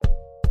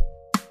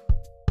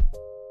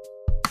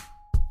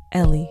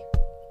Ellie,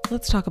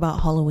 let's talk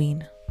about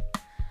Halloween.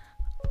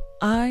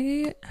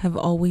 I have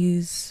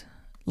always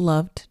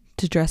loved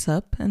to dress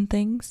up and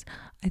things.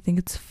 I think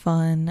it's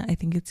fun. I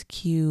think it's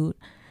cute.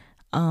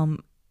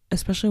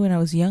 Especially when I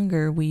was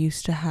younger, we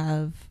used to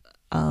have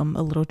a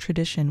little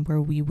tradition where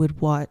we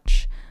would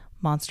watch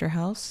Monster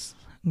House.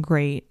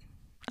 Great,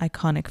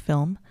 iconic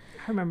film.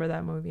 I remember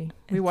that movie.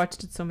 We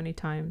watched it so many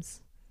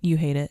times. You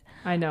hate it.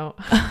 I know.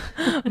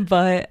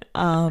 But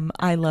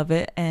I love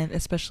it. And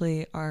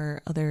especially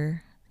our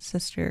other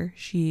sister,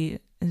 she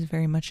is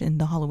very much in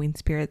the Halloween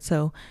spirit.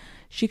 So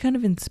she kind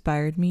of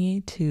inspired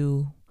me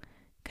to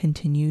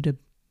continue to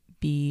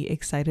be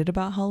excited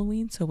about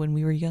Halloween. So when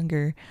we were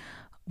younger,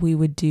 we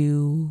would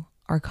do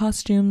our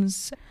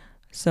costumes.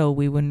 So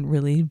we wouldn't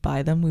really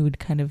buy them. We would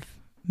kind of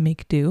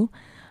make do.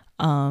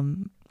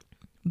 And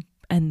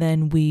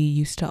then we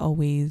used to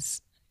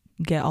always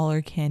get all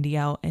our candy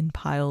out in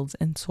piles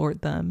and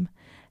sort them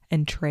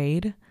and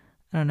trade.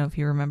 I don't know if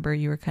you remember,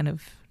 you were kind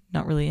of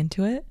not really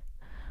into it.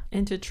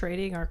 Into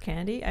trading our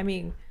candy? I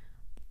mean,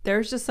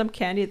 there's just some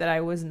candy that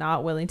I was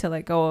not willing to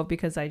let go of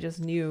because I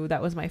just knew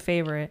that was my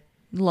favorite.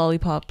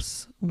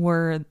 Lollipops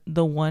were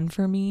the one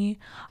for me.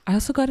 I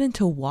also got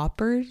into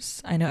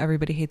Whoppers. I know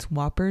everybody hates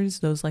Whoppers,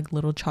 those like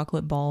little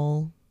chocolate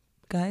ball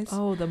guys.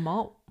 Oh, the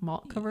malt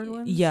covered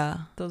ones? Yeah.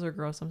 Those are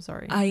gross. I'm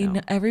sorry. I No.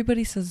 know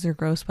everybody says they're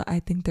gross, but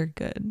I think they're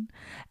good.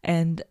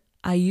 And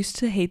I used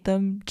to hate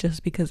them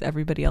just because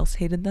everybody else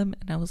hated them.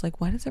 And I was like,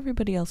 why does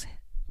everybody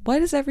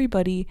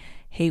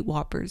hate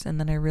Whoppers? And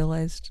then I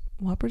realized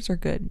Whoppers are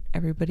good.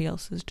 Everybody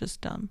else is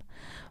just dumb.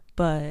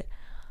 But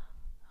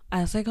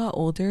as I got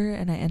older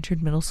and I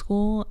entered middle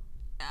school,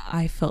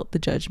 I felt the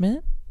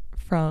judgment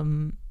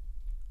from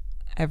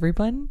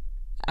everyone.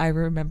 I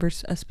remember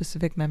a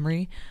specific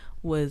memory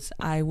was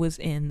I was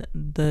in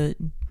the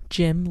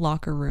gym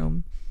locker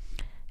room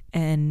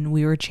and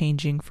we were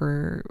changing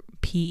for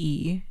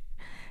PE,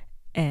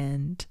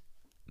 and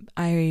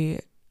I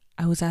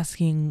was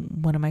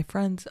asking one of my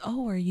friends,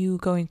 oh, are you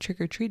going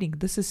trick-or-treating?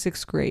 This is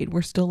 6th grade.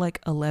 We're still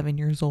like 11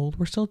 years old.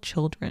 We're still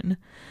children.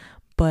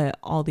 But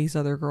all these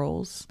other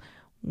girls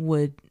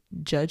would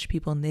judge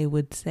people and they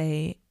would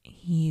say,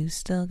 you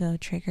still go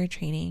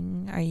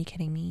trick-or-treating? Are you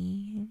kidding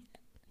me?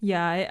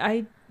 Yeah,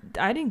 I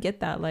didn't get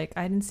that. Like,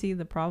 I didn't see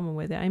the problem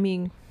with it. I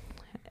mean,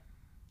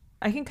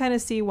 I can kind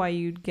of see why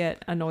you'd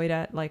get annoyed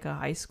at like a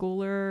high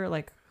schooler,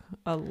 like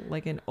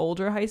an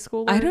older high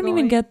schooler. I don't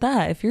even get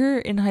that. If you're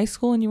in high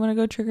school and you want to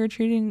go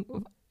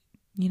trick-or-treating,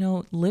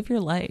 live your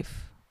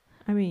life.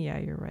 I mean, yeah,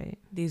 you're right.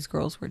 These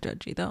girls were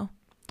judgy though.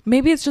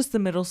 Maybe it's just the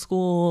middle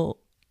school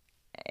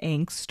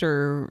angst,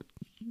 or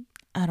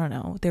I don't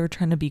know. They were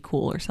trying to be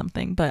cool or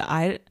something. But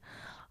I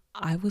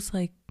was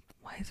like,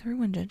 why is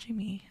everyone judging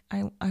me?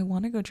 I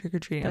want to go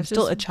trick-or-treating. I'm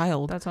still a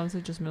child. That's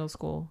honestly just middle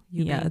school.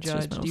 You Yeah, being it's just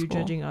judged, middle you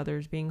school. judging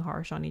others, being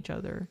harsh on each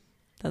other.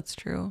 That's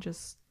true.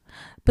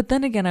 But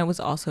then again, I was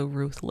also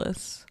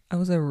ruthless. I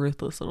was a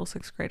ruthless little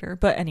 6th grader.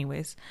 But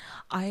anyways,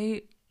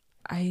 I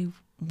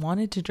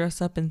wanted to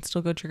dress up and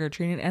still go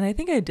trick-or-treating. And I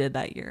think I did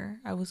that year.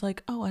 I was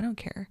like, oh, I don't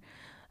care.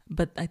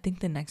 But I think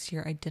the next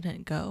year I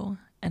didn't go.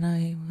 And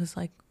I was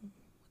like,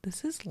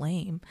 this is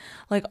lame.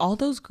 Like, all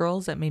those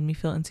girls that made me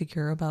feel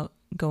insecure about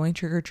going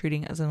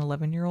trick-or-treating as an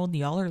 11-year-old,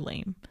 y'all are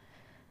lame.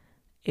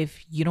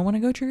 If you don't want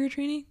to go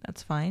trick-or-treating,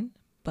 that's fine.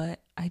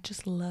 But I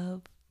just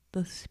love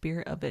the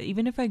spirit of it.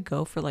 Even if I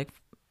go for like,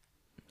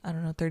 I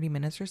don't know, 30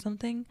 minutes or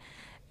something,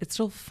 it's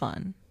still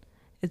fun.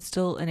 It's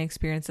still an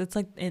experience. It's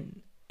like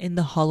in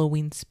the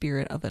Halloween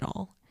spirit of it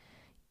all.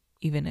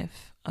 Even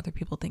if other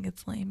people think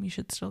it's lame, you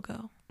should still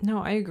go.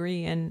 no, I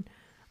agree. And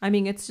I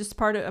mean, it's just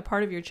a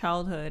part of your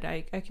childhood.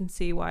 I can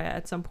see why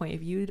at some point,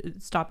 if you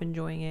stop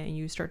enjoying it and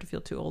you start to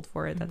feel too old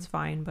for it, that's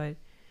fine. But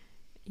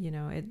you're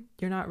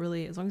not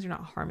really, as long as you're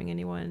not harming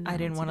anyone. I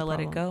didn't want to let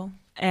it go.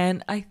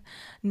 And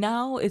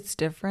now it's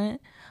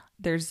different.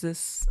 There's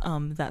this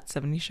That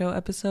 70s Show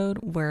episode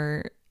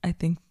where I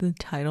think the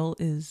title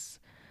is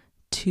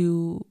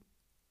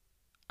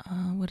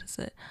what is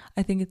it?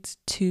 I think it's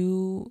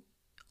Too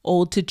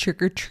Old to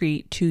Trick or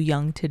Treat, Too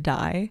Young to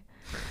Die.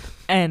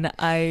 And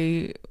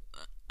I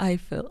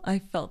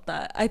felt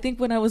that. I think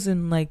when I was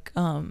in like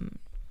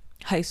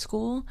high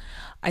school,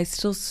 I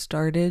still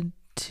started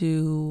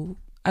to,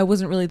 I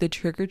wasn't really the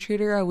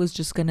trick-or-treater. I was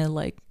just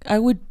gonna I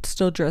would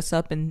still dress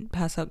up and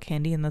pass out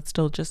candy, and that's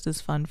still just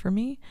as fun for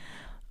me.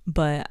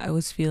 But I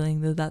was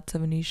feeling That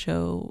 70s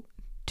Show,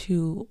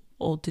 Too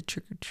Old to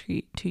Trick or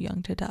Treat, Too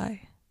Young to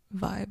Die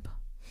vibe.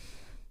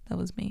 That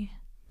was me.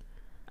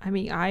 I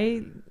mean,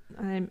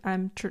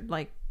 I'm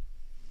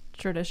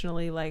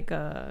traditionally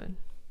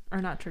or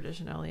not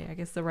traditionally, I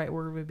guess the right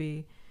word would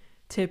be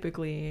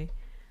typically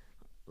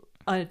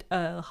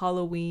a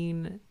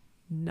Halloween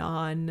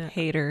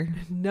hater.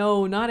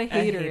 No, not a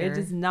hater. hater. It's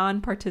just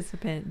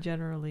non-participant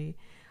generally.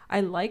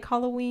 I like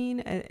Halloween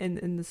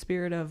in the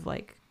spirit of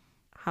like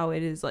how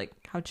it is, like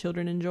how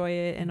children enjoy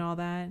it and all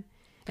that,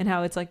 and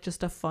how it's like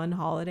just a fun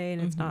holiday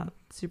and it's not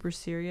super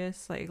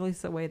serious, like at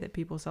least the way that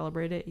people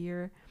celebrate it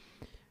here.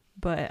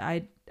 But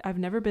I've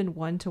never been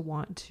one to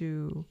want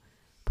to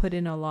put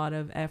in a lot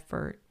of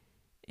effort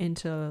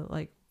into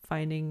like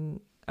finding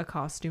a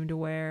costume to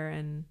wear,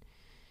 and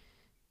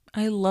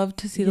I love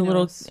to see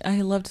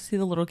I love to see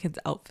the little kids'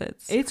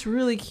 outfits. It's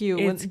really cute.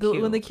 It's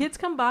cute. When the kids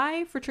come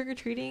by for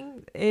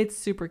trick-or-treating, it's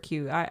super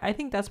cute. I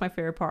think that's my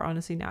favorite part,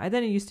 honestly, now.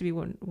 Then it used to be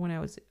when I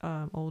was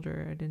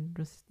older. I didn't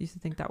just used to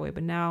think that way.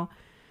 But now,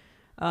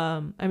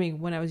 I mean,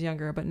 when I was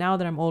younger, but now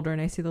that I'm older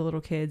and I see the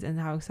little kids and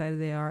how excited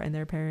they are and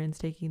their parents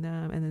taking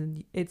them, and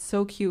then it's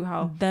so cute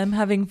how them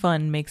having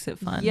fun makes it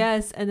fun.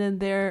 Yes, and then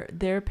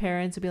their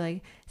parents would be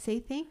like, "Say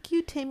thank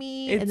you,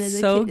 Timmy," It's and then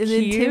so cute. and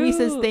then Timmy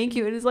says thank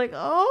you, and it's like,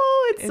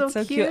 oh, it's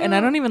so cute. And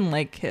I don't even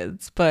like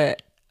kids,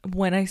 but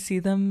when I see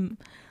them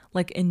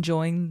like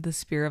enjoying the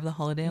spirit of the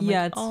holiday, I'm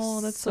like,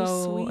 oh, that's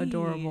so sweet.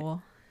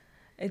 Adorable.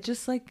 It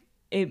just like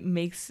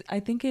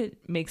I think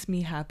it makes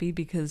me happy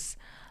because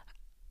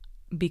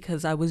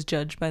I was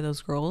judged by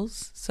those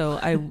girls, so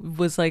I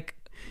was like,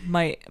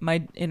 my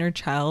inner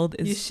child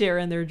is, you share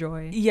in their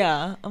joy.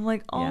 Yeah, I'm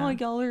like, oh,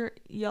 yeah.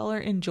 y'all are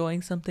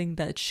enjoying something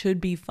that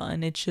should be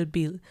fun. It should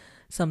be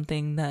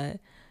something that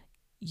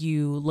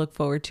you look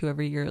forward to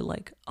every year.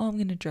 Like, oh, I'm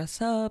gonna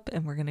dress up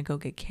and we're gonna go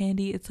get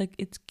candy. It's like,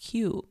 it's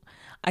cute.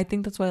 I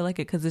think that's why I like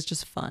it, because it's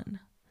just fun,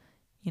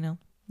 you know.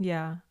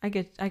 Yeah, I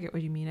get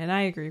what you mean, and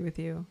I agree with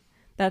you.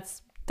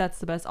 That's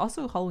the best.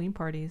 Also, Halloween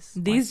parties.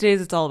 These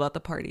days, it's all about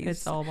the parties.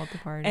 It's all about the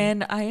party.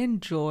 And I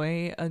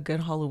enjoy a good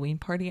Halloween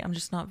party. I'm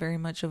just not very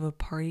much of a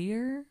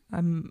partier.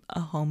 I'm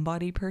a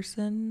homebody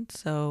person.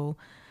 So,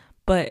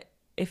 but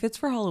if it's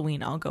for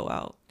Halloween, I'll go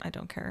out. I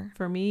don't care.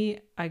 For me,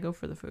 I go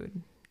for the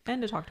food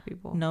and to talk to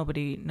people.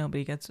 Nobody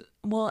gets,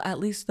 well, at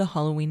least the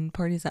Halloween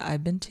parties that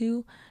I've been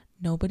to,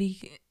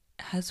 nobody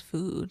has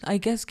food. I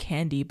guess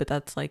candy, but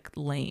that's like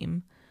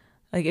lame.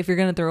 Like, if you're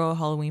going to throw a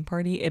Halloween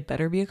party, it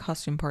better be a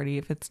costume party.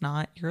 If it's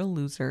not, you're a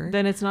loser.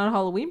 Then it's not a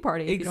Halloween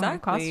party if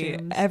exactly. you don't have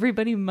costumes.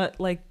 Everybody,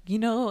 like, you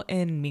know,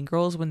 in Mean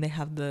Girls, when they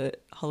have the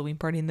Halloween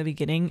party in the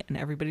beginning and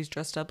everybody's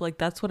dressed up, like,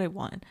 that's what I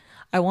want.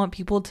 I want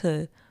people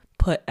to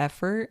put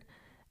effort,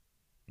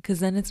 because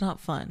then it's not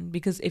fun.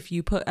 Because if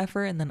you put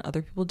effort and then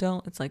other people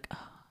don't, it's like,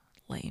 oh,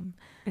 lame.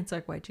 It's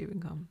like, why'd you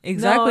even come?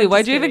 Exactly. No,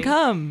 why'd you even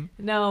come?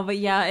 No, but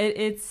yeah,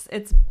 it's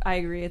I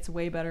agree. It's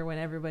way better when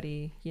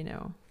everybody, you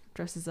know,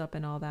 dresses up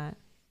and all that.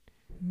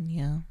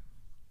 Yeah,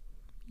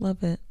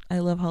 love it. I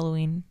love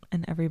Halloween,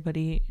 and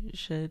everybody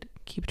should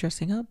keep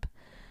dressing up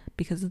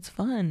because it's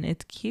fun.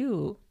 It's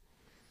cute.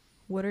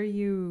 What are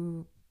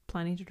you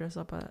planning to dress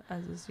up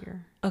as this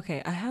year?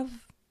 Okay, I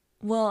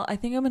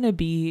think I'm gonna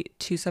be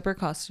 2 separate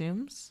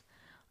costumes.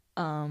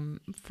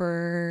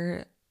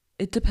 It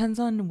depends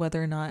on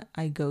whether or not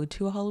I go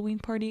to a Halloween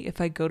party. If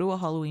I go to a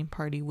Halloween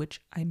party, which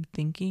I'm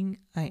thinking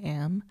I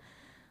am,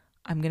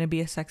 I'm gonna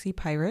be a sexy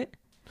pirate.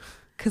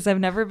 Because I've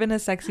never been a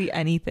sexy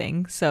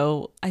anything.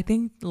 So I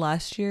think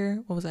last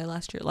year, what was I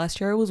last year?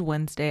 Last year I was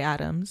Wednesday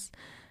Addams,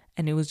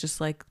 and it was just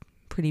like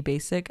pretty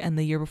basic. And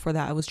the year before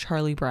that I was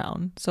Charlie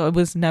Brown. So it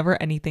was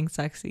never anything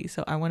sexy.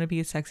 So I want to be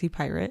a sexy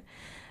pirate.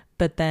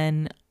 But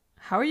then,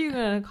 how are you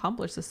going to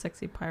accomplish the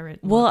sexy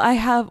pirate look?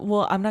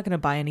 Well, I'm not going to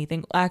buy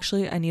anything.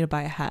 Actually, I need to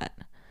buy a hat.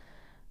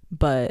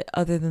 But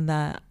other than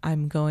that, I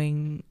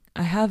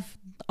have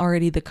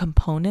already the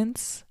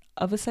components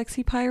of a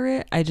sexy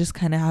pirate. I just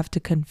kind of have to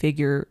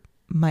configure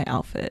my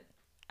outfit.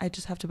 I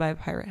just have to buy a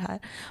pirate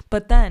hat.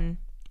 But then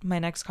my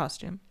next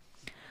costume,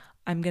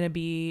 I'm gonna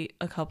be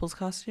a couple's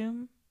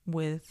costume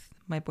with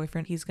my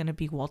boyfriend. He's gonna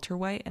be Walter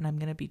White, and I'm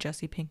gonna be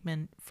Jesse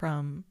Pinkman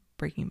from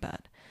Breaking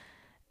Bad,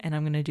 and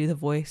I'm gonna do the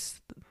voice,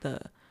 the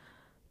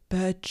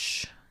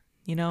bitch,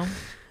 you know.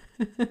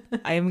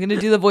 I am gonna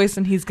do the voice,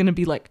 and he's gonna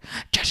be like,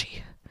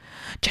 Jesse,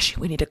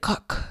 we need to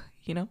cook,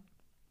 you know.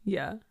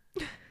 Yeah.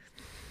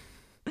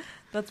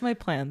 That's my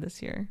plan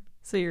this year.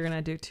 So you're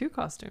gonna do 2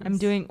 costumes. I'm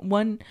doing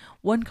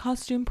one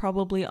costume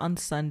probably on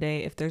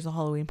Sunday if there's a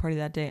Halloween party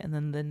that day, and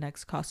then the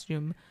next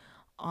costume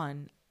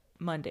on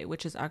Monday,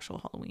 which is actual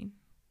Halloween.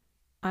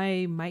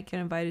 I might get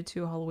invited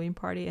to a Halloween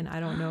party, and I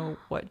don't know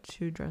what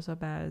to dress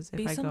up as if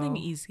I go. Be something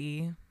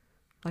easy.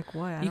 Like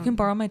what? You can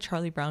borrow my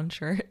Charlie Brown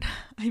shirt.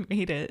 I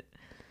made it.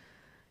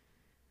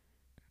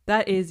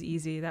 That is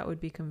easy. That would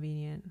be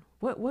convenient.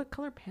 What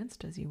color pants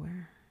does he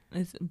wear?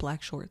 It's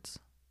black shorts.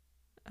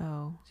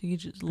 Oh, so you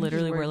just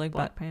literally wear like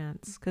black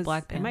pants, because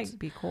it might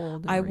be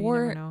cold.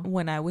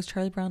 When I was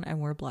Charlie Brown, I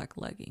wore black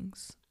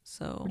leggings.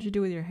 So what'd you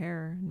do with your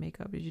hair and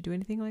makeup? Did you do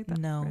anything like that?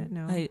 No.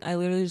 I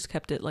literally just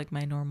kept it like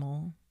my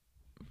normal,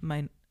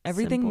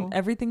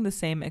 everything the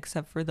same,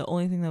 except for the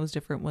only thing that was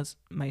different was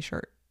my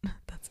shirt.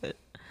 That's it.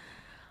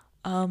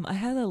 I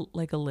had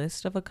a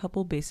list of a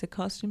couple basic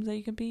costumes that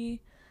you can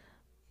be,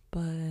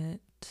 but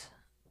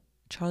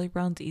Charlie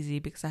Brown's easy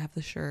because I have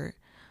the shirt.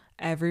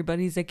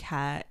 Everybody's a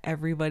cat,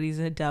 everybody's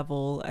a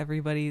devil,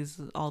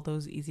 everybody's all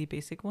those easy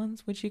basic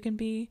ones, which you can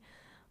be.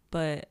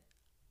 But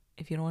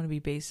if you don't want to be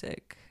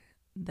basic,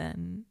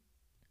 then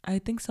I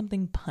think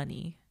something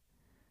punny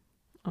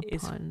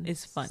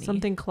is funny.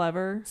 Something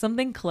clever.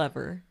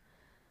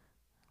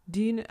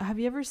 Do you have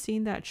you ever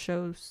seen that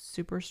show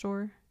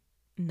Superstore?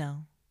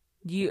 No.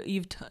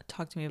 You've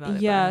talked to me about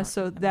it. Yeah,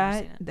 so I've never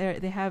seen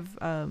it. they have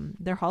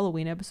their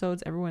Halloween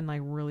episodes. Everyone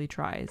like really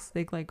tries.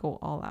 They like go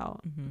all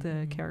out.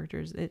 The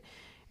characters.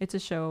 It's a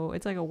show.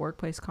 It's like a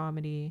workplace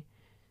comedy,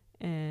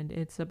 and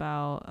it's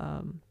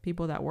about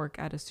people that work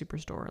at a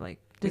superstore. Like,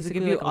 does it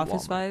give you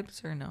Office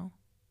vibes or no?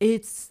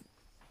 It's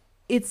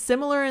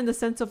similar in the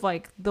sense of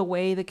like the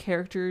way the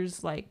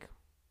characters like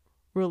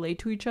relate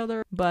to each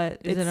other, but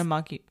is it a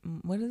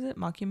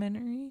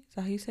mockumentary? Is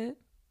that how you say it?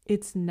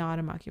 It's not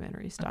a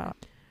mockumentary style.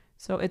 Okay.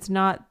 So it's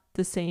not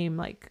the same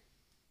like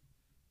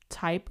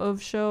type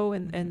of show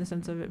in the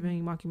sense of it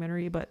being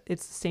mockumentary, but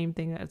it's the same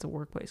thing as a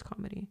workplace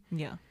comedy.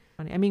 Yeah.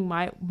 I mean,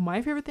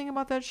 my favorite thing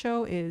about that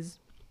show is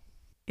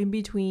in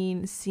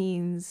between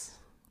scenes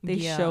they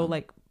show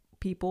like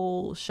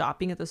people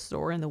shopping at the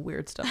store and the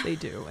weird stuff they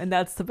do, and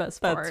that's the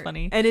best part. That's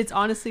funny. And it's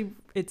honestly,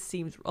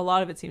 a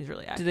lot of it seems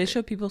really accurate. Do they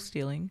show people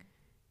stealing?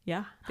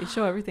 Yeah, they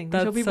show everything. They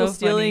show people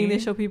stealing. Funny.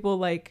 They show people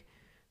like,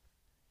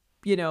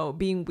 you know,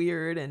 being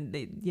weird, and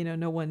they, you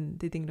know,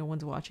 they think no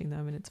one's watching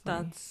them, and it's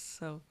funny. That's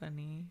so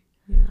funny.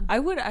 Yeah. I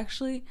would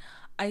actually,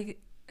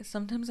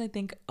 sometimes I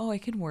think, oh, I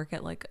can work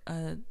at like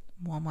a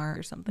Walmart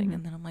or something,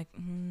 and then I'm like,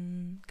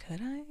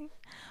 could I?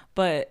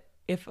 But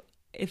if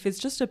it's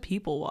just a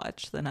people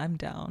watch, then I'm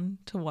down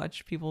to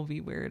watch people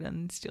be weird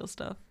and steal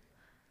stuff.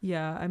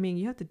 Yeah, I mean,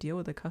 you have to deal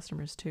with the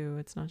customers too.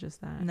 It's not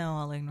just that. No,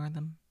 I'll ignore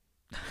them.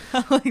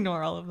 I'll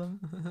ignore all of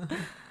them.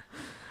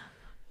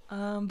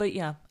 But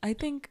yeah, I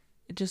think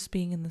just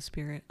being in the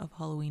spirit of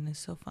Halloween is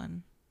so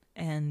fun,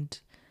 and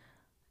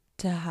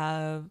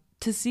to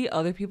see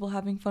other people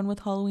having fun with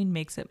Halloween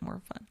makes it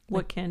more fun.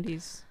 What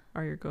candies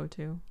are your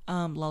go-to?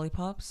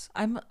 Lollipops.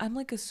 I'm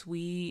like a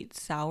sweet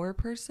sour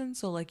person,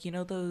 so like, you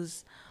know,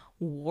 those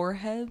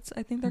warheads,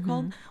 I think they're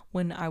called.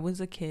 When I was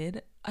a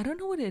kid, I don't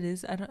know what it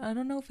is. I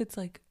don't know if it's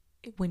like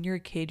when you're a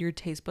kid your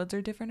taste buds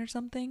are different or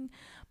something,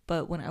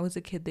 but when I was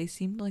a kid they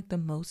seemed like the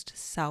most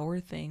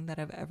sour thing that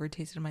I've ever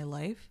tasted in my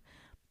life.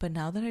 But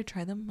now that I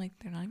try them, like,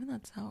 they're not even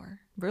that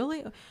sour.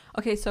 Really?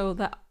 Okay, so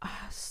that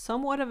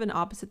somewhat of an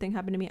opposite thing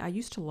happened to me. I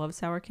used to love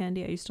sour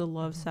candy. I used to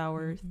love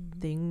sour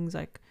things,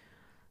 like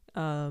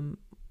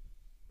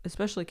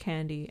especially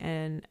candy,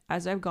 and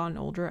as I've gotten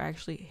older I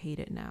actually hate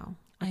it now.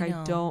 Like,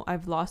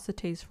 I've lost the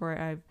taste for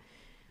it.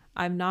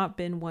 I've not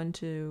been one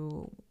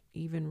to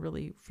even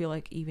really feel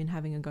like even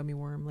having a gummy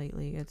worm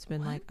lately. It's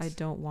been like, I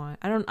don't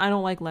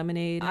like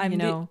lemonade.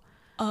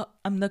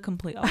 I'm the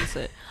complete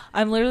opposite.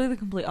 I'm literally the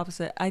complete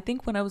opposite. I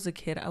think when I was a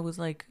kid I was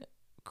like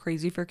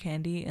crazy for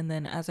candy, and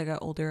then as I got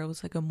older I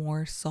was like a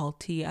more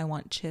salty, I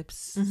want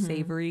chips,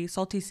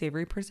 salty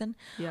savory person.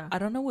 Yeah. I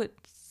don't know what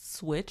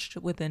switched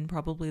within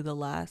probably the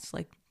last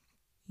like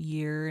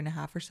year and a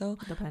half or so.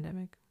 The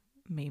pandemic.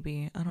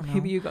 Maybe. I don't know.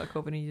 Maybe you got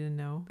COVID and you didn't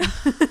know.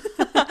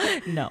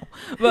 No.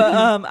 But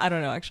I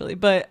don't know actually.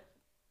 But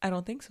I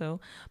don't think so.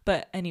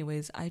 But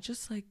anyways, I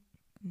just like,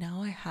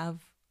 now I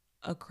have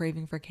a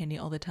craving for candy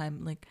all the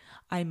time. Like,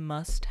 I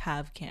must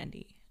have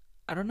candy.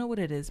 I don't know what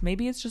it is.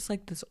 Maybe it's just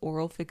like this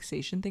oral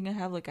fixation thing I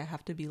have. Like, I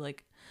have to be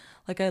like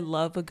I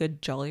love a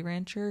good Jolly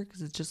Rancher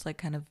because it's just like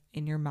kind of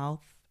in your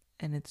mouth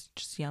and it's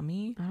just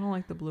yummy. I don't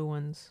like the blue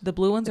ones. The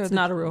blue ones are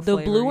not a real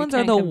flavor. The blue ones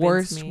are the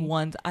worst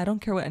ones. I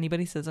don't care what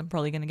anybody says. I'm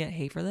probably going to get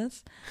hate for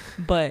this.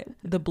 But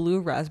the blue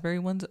raspberry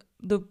ones,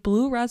 the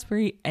blue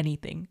raspberry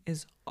anything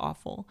is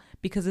awful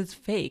because it's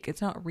fake.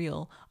 It's not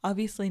real.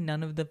 Obviously,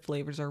 none of the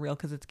flavors are real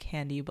because it's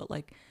candy. But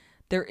like,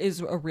 there is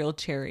a real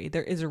cherry.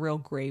 There is a real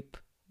grape.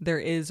 There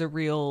is a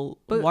real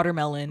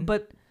watermelon.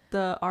 But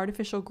the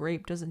artificial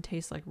grape doesn't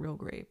taste like real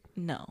grape.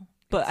 No.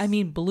 But I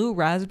mean, blue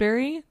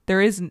raspberry,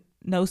 there is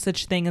no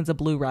such thing as a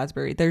blue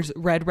raspberry. There's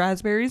red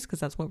raspberries because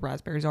that's what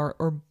raspberries are,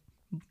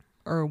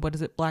 or what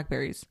is it,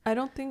 blackberries. I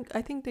think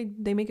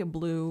they make it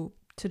blue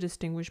to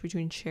distinguish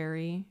between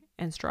cherry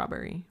and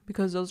strawberry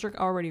because those are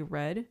already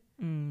red.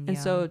 And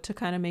so to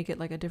kind of make it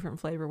like a different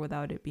flavor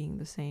without it being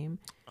the same.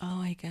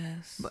 Oh, I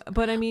guess.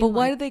 But I mean, but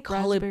why do they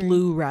call it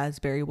blue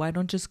raspberry? Why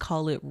don't just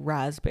call it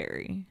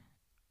raspberry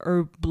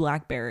or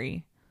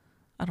blackberry?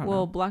 I don't know.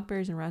 Well,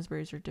 blackberries and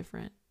raspberries are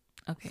different.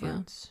 Okay.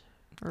 Fruits.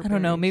 I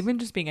don't know. Maybe I'm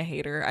just being a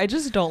hater. I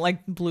just don't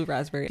like blue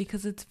raspberry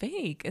because it's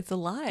fake. It's a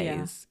lies.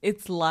 Yeah.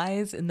 It's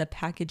lies in the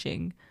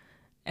packaging,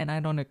 and I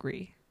don't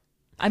agree.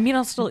 I mean,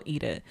 I'll still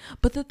eat it.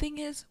 But the thing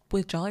is,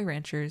 with Jolly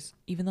Ranchers,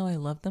 even though I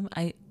love them,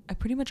 I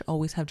pretty much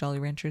always have Jolly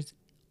Ranchers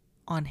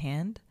on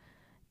hand.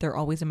 They're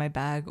always in my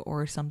bag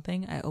or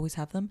something. I always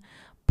have them.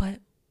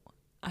 But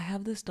I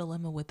have this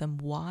dilemma with them.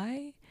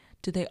 Why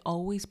do they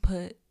always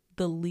put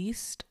the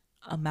least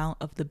amount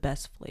of the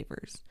best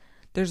flavors?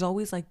 There's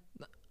always like,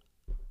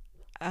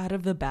 out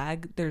of the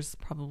bag, there's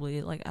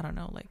probably like, I don't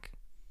know, like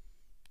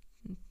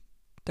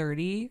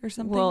 30 or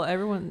something. Well,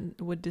 everyone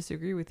would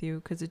disagree with you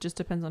because it just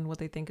depends on what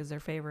they think is their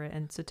favorite,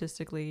 and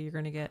statistically you're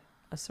going to get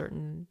a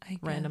certain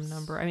random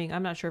number. I mean,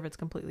 I'm not sure if it's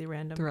completely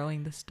random.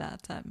 Throwing the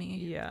stats at me.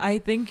 Yeah. I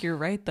think you're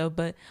right though,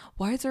 but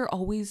why is there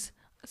always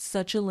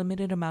such a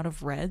limited amount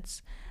of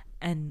reds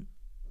and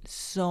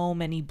so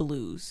many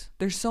blues?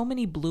 There's so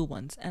many blue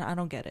ones and I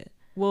don't get it.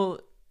 Well,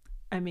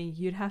 I mean,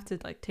 you'd have to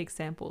like take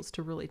samples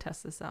to really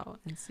test this out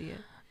and see it.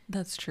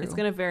 That's true. It's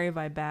gonna vary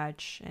by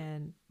batch,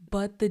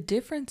 but the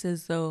difference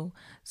is though,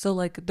 so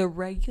like the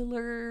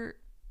regular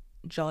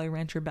Jolly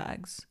Rancher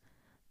bags,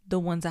 the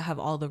ones that have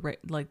all the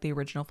like the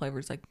original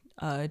flavors, like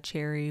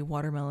cherry,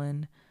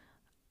 watermelon,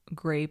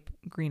 grape,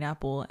 green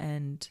apple,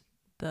 and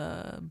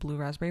the blue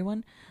raspberry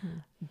one,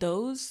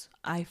 those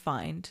I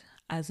find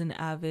as an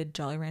avid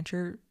Jolly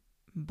Rancher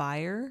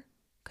buyer,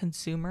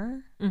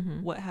 consumer,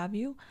 what have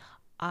you,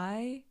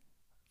 I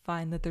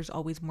find that there's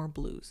always more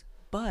blues.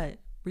 But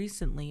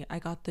recently I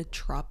got the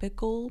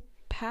tropical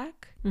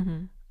pack,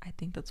 I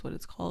think that's what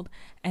it's called,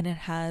 and it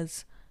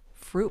has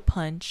fruit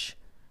punch,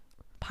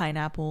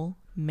 pineapple,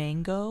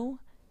 mango,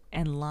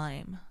 and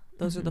lime.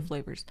 Those are the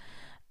flavors.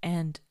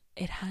 And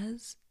it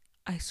has,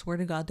 I swear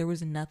to God, there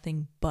was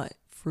nothing but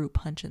fruit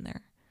punch in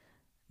there.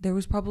 There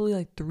was probably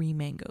like 3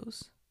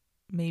 mangoes,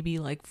 maybe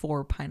like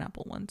 4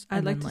 pineapple ones.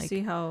 I'd like to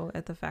see how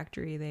at the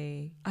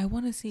factory I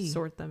want to see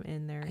sort them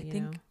in there.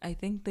 I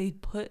think they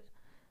put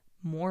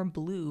more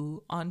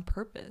blue on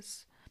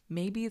purpose.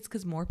 Maybe it's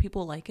because more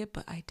people like it,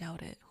 but I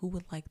doubt it. Who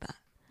would like that?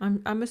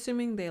 I'm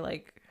assuming they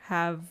like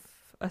have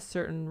a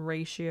certain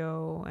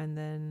ratio, and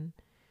then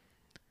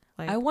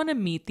like I want to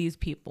meet these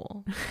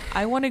people.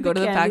 I want to go to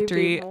the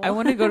factory. I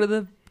want to go to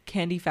the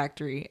candy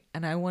factory,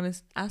 and I want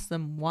to ask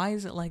them, why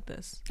is it like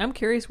this? I'm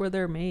curious where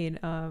they're made.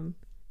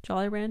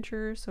 Jolly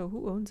Rancher, so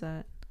who owns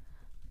that?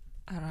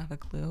 I don't have a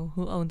clue.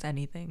 Who owns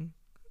anything?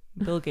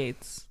 Bill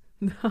Gates.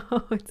 No,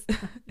 it's not.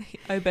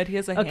 I bet he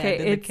has a hand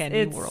in the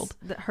candy world.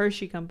 The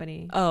Hershey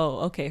company. Oh,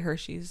 okay,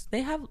 Hershey's.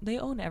 They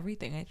own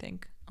everything, I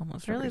think.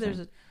 Almost Apparently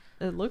everything.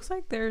 it looks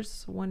like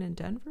there's one in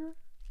Denver.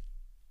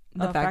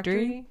 The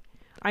factory?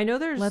 I know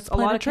there's Let's a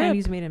plan lot a of trip.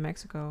 candies made in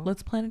Mexico.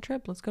 Let's plan a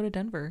trip. Let's go to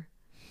Denver.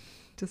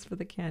 Just for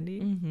the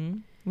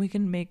candy. We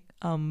can make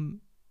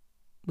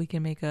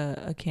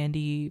a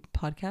candy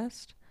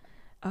podcast.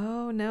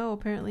 Oh no,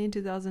 apparently in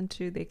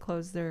 2002 they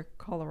closed their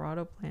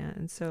Colorado plant,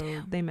 and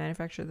so they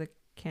manufacture the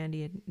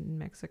candy in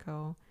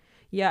Mexico.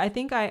 Yeah, I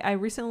think I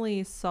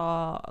recently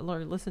saw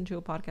or listened to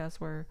a podcast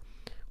where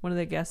one of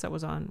the guests that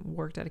was on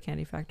worked at a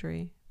candy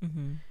factory,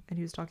 and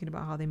he was talking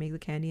about how they make the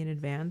candy in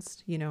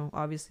advance, you know,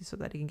 obviously so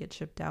that it can get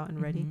shipped out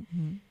and ready,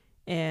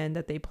 and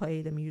that they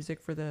play the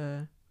music for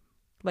the,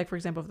 like for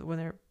example, when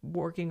they're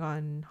working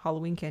on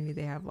Halloween candy,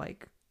 they have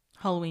like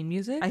Halloween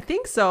music. I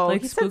think so.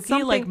 Like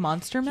spooky, like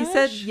Monster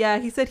Mash.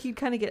 He said he'd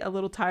kind of get a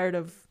little tired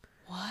of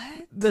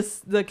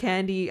the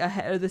candy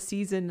ahead of the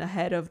season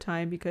ahead of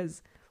time,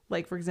 because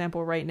like for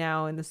example right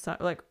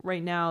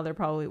now they're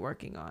probably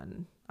working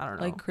on, I don't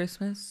know, like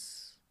Christmas.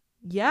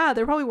 Yeah,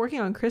 they're probably working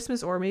on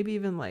Christmas or maybe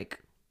even like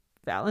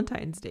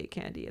Valentine's Day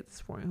candy at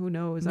this point. Who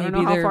knows? Maybe I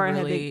don't know how far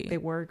really, ahead they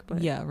work,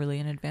 but yeah, really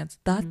in advance.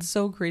 That's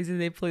so crazy.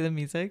 They play the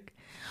music.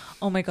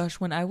 Oh my gosh,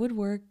 when I would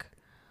work,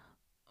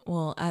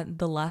 well, at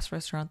the last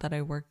restaurant that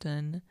I worked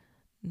in,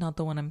 not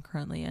the one I'm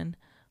currently in,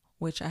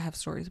 which I have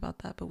stories about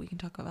that, but we can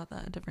talk about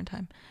that a different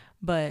time.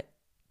 But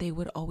they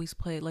would always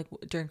play, like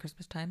during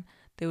Christmas time,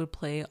 they would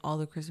play all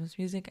the Christmas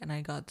music, and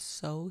I got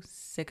so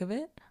sick of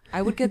it.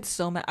 I would get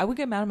so mad. I would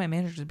get mad at my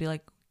managers and be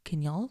like,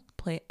 can y'all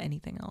play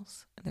anything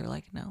else? And they're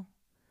like, no.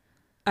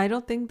 I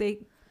don't think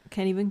they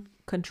can even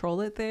control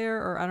it there,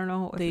 or I don't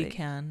know if they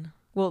can.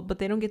 Well, but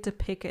they don't get to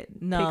pick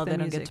it. No, they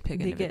don't get to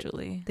pick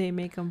individually. They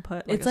make them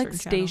put. It's like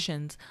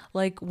stations.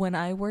 Like when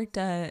I worked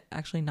at,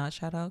 actually not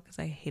shout out because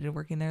I hated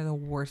working there. The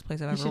worst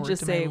place I've ever worked. You should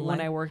just say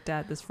when I worked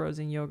at this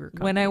frozen yogurt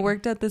company. When I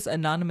worked at this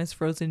anonymous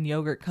frozen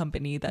yogurt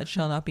company that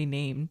shall not be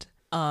named,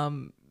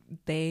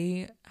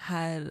 they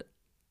had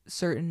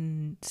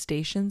certain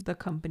stations. The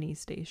company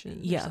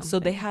station. Yeah, so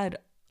they had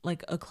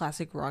like a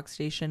classic rock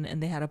station,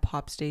 and they had a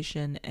pop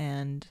station,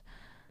 and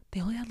they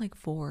only had like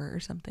 4 or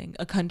something.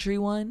 A country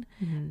one,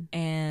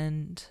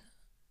 and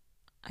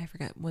I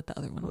forget what the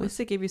other one was. At least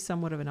they gave you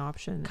somewhat of an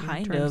option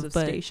kind in terms of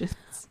stations.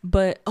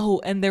 But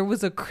and there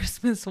was a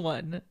Christmas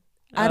one.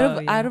 Out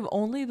of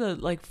only the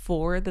like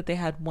 4 that they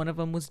had, one of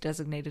them was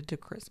designated to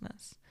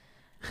Christmas.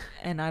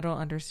 And I don't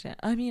understand.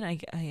 I mean,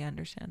 I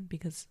understand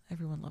because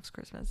everyone loves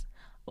Christmas.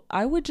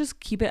 I would just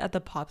keep it at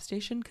the pop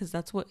station because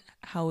that's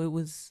how it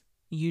was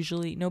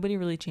usually. Nobody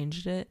really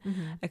changed it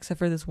except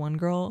for this one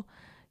girl.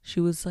 She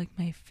was like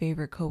my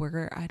favorite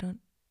coworker.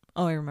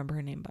 I remember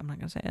her name, but I'm not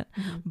gonna say it.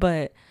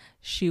 But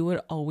she would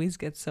always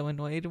get so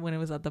annoyed when it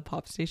was at the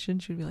pop station.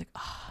 She would be like,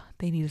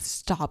 they need to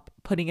stop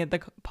putting it at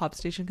the pop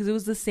station because it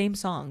was the same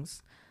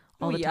songs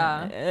all the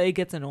time. It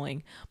gets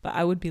annoying. But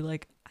I would be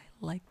like, I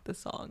like the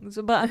songs,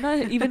 but I'm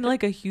not even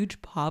like a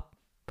huge pop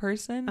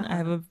person. I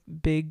have a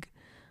big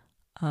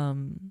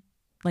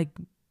like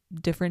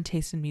different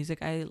taste in music.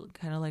 I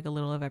kind of like a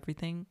little of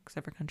everything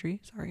except for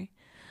country. Sorry.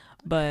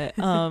 But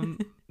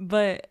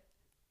but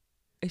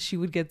she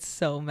would get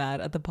so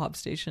mad at the pop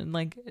station,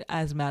 like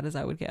as mad as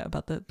I would get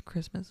about the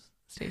Christmas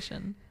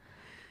station.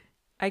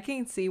 I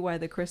can see why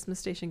the Christmas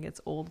station gets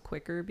old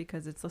quicker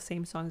because it's the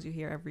same songs you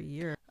hear every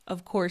year.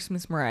 Of course,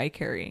 Miss Mariah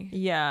Carey.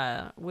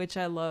 Yeah, which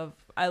I love.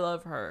 I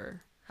love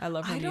her. I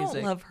love her music. I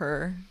don't love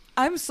her.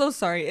 I'm so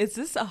sorry. Is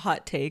this a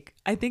hot take?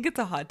 I think it's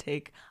a hot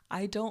take.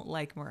 I don't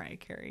like Mariah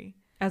Carey.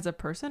 As a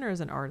person or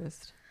as an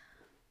artist?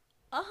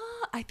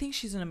 I think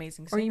she's an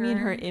amazing Or singer. you mean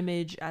her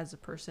image as a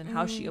person,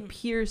 how she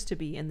appears to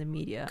be in the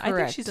media? Correct.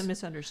 I think she's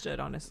misunderstood,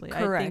 honestly.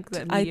 Correct. I think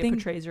that media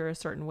portrays her a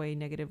certain way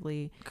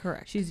negatively.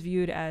 Correct. She's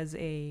viewed as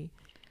a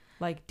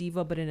like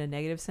diva, but in a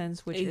negative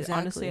sense, which is,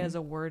 honestly, as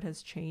a word,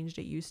 has changed.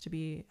 It used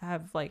to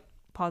have like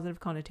positive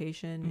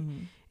connotation.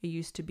 Mm-hmm. It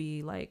used to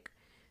be like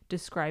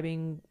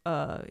describing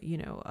a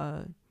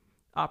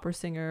opera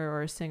singer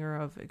or a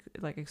singer of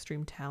like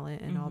extreme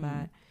talent and all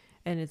that,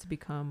 and it's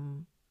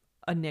become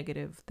a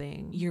negative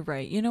thing. You're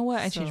right. You know what?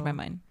 I changed my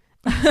mind.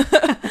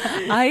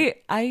 I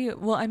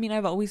mean,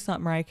 I've always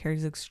thought Mariah Carey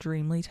is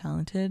extremely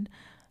talented.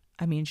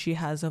 I mean, she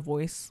has a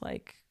voice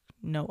like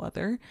no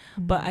other,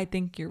 but I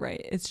think you're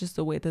right. It's just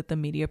the way that the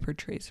media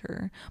portrays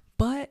her.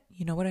 But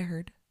you know what I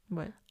heard?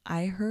 What?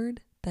 I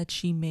heard that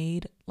she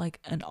made like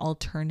an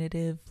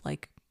alternative,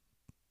 like,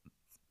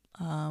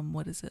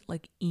 what is it?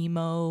 Like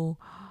emo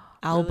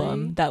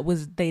album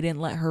really? They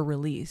didn't let her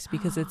release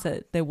because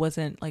they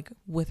wasn't like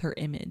with her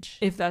image.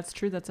 If that's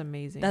true, that's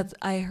amazing.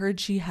 I heard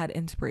she had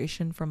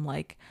inspiration from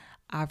like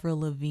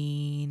Avril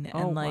Lavigne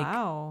and like,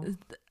 wow.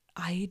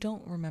 I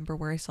don't remember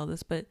where I saw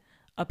this, but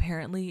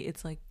apparently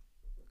it's like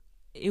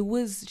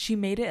she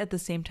made it at the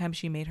same time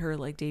she made her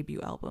like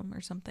debut album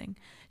or something.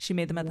 She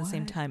made them at the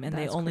same time, and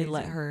that's they only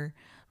let her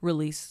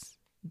release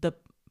her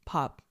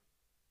pop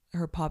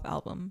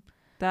album.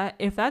 That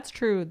if that's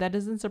true, that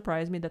doesn't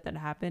surprise me that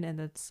happened,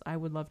 and I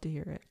would love to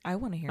hear it. I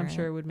want to hear it. I'm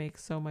sure it would make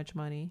so much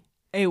money.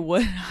 It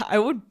would. I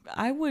would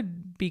probably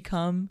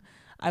become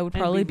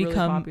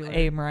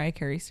a Mariah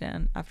Carey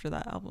stan after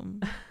that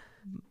album.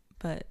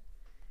 But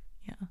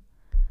yeah.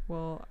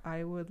 Well,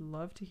 I would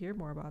love to hear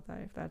more about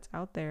that if that's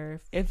out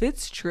there. If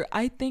it's true,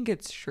 I think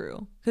it's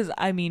true. Because,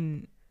 I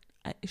mean,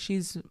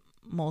 she's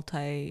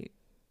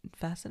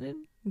multifaceted.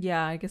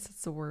 Yeah, I guess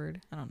it's the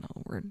word. I don't know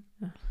a word.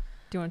 Do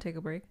you want to take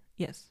a break?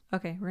 Yes.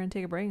 Okay, we're going to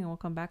take a break and we'll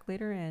come back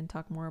later and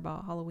talk more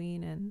about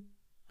Halloween and,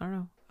 I don't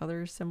know,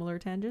 other similar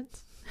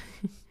tangents.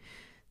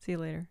 See you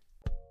later.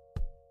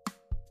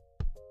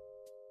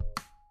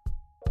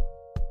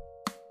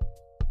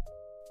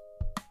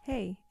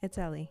 Hey, it's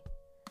Ellie.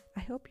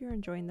 I hope you're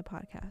enjoying the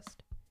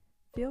podcast.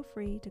 Feel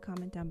free to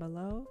comment down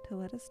below to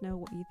let us know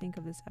what you think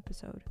of this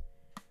episode.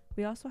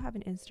 We also have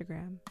an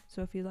Instagram,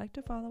 so if you'd like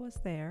to follow us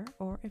there,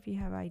 or if you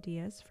have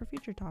ideas for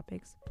future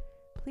topics,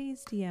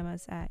 please DM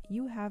us at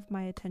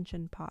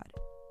YouHaveMyAttentionPod.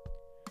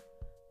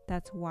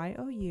 That's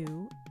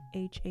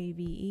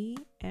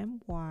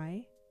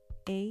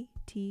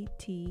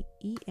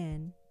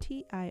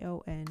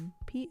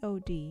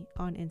YouHaveMyAttentionPod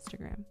on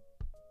Instagram.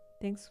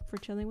 Thanks for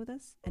chilling with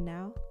us, and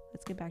now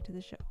let's get back to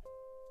the show.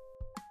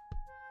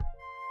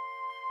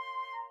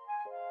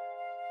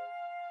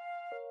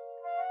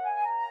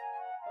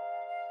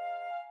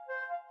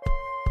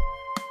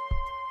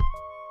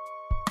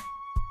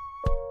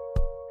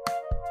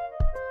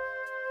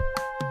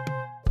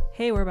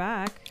 Hey, we're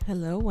back.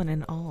 Hello, one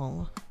and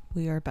all.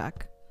 We are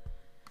back.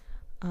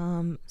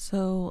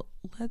 So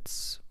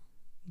let's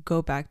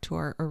go back to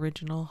our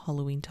original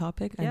Halloween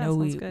topic. Yeah, I know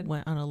we good.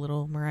 went on a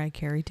little Mariah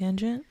Carey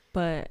tangent,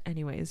 but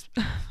anyways,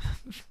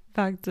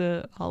 back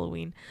to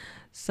Halloween.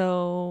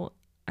 So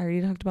I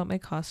already talked about my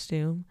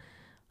costume.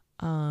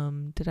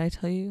 Did I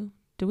tell you?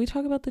 Did we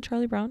talk about the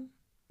Charlie Brown?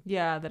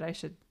 Yeah, that I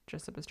should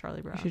dress up as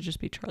Charlie Brown. You should just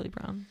be Charlie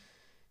Brown.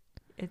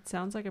 It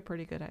sounds like a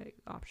pretty good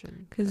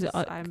option because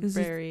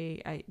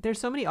there's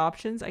so many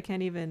options. I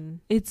can't even.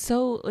 It's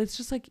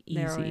just like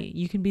easy.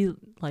 You can be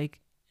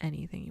like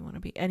anything you want to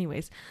be.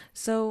 Anyways,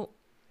 so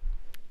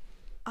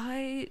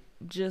I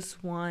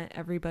just want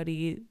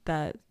everybody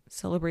that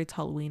celebrates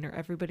Halloween or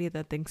everybody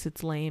that thinks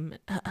it's lame,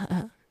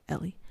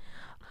 Ellie.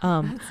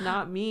 That's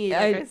not me.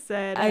 Like I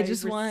said, I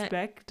just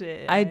respect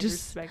it. I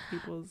respect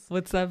people's.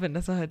 What's that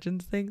Vanessa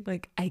Hudgens thing?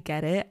 Like, I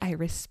get it. I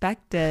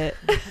respect it.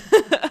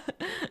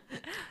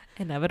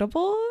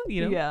 Inevitable,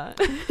 you know. Yeah.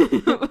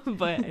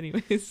 But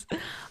anyways,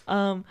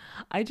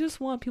 I just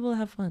want people to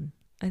have fun.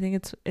 I think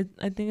it's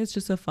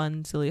just a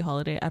fun, silly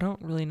holiday. I don't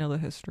really know the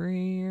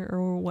history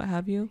or what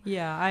have you.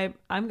 Yeah,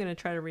 I'm gonna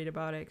try to read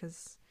about it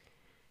because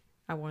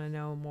I want to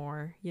know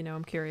more. You know,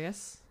 I'm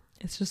curious.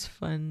 It's just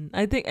fun.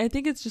 I think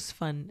it's just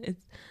fun.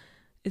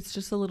 It's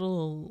just a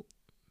little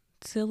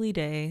silly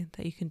day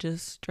that you can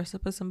just dress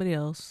up as somebody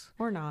else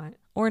or not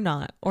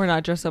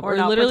dress up or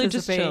not literally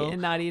just chill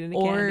and not eat any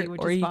candy, which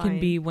or is you fine.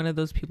 Can be one of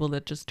those people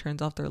that just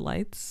turns off their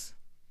lights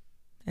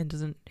and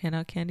doesn't hand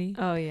out candy.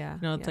 Oh yeah,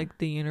 it's like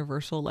the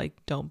universal like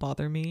don't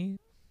bother me.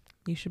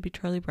 You should be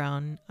Charlie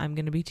Brown. I'm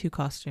gonna be 2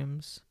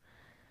 costumes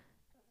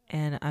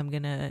and I'm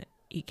gonna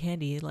eat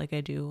candy like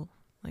I do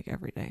like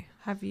every day.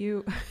 Have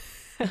you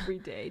every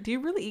day? Do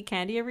you really eat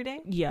candy every day?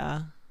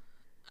 Yeah,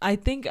 I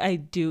think I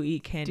do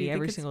eat candy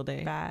every single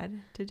day.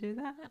 Bad to do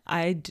that?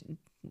 I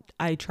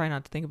try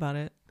not to think about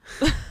it.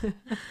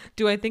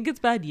 Do I think it's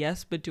bad?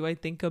 Yes, but do I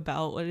think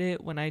about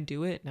it when I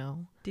do it?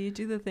 No. Do you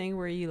do the thing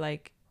where you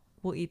like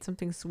will eat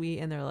something sweet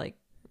and they're like,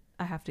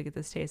 I have to get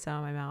this taste out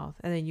of my mouth,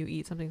 and then you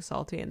eat something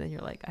salty, and then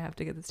you're like, I have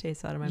to get this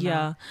taste out of my mouth.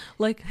 Yeah,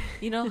 like,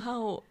 you know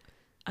how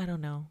I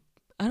don't know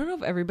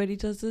if everybody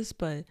does this,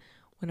 but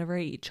whenever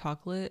I eat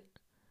chocolate,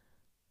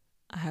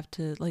 I have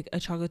to, like a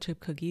chocolate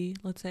chip cookie,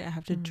 let's say, I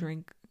have to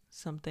drink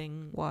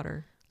something,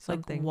 Water,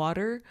 like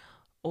water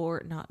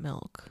or not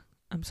milk.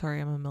 I'm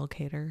sorry, I'm a milk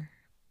hater.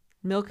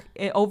 Milk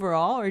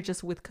overall, or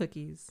just with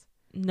cookies?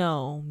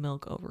 No,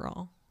 milk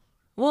overall.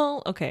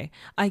 Well, okay.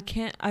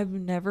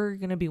 I'm never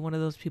going to be one of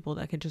those people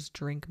that can just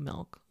drink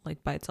milk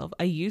like by itself.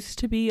 I used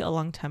to be a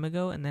long time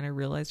ago, and then I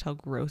realized how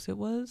gross it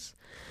was.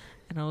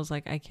 And I was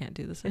like, I can't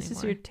do this anymore. It's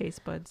just your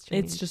taste buds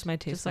change. It's just my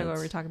taste buds. Just like what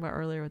we were talking about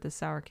earlier with the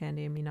sour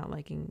candy and me not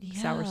liking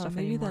sour stuff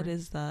maybe anymore. that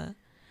is that.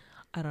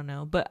 I don't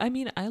know. But I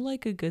mean, I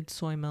like a good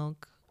soy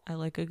milk. I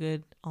like a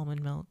good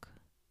almond milk.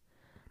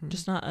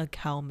 Just not a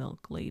cow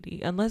milk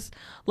lady. Unless,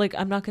 like,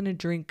 I'm not going to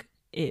drink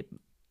it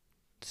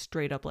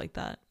straight up like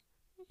that.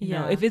 You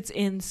know, if it's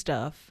in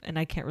stuff and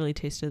I can't really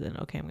taste it, then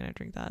okay, I'm going to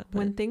drink that. But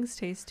when things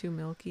taste too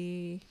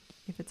milky,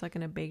 if it's like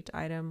in a baked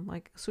item,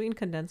 like sweetened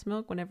condensed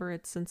milk, whenever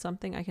it's in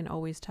something, I can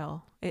always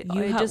tell.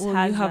 You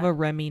have a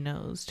Remy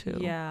nose too.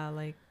 Yeah,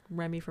 like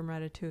Remy from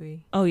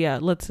Ratatouille. Oh yeah,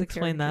 let's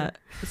explain that.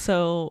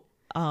 So,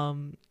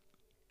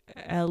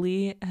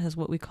 Ellie has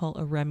what we call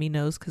a Remy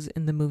nose because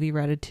in the movie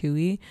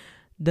Ratatouille,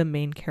 the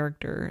main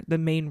character, the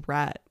main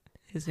rat,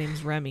 his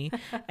name's Remy,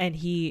 and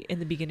he, in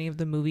the beginning of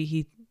the movie,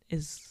 he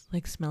is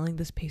like smelling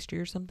this pastry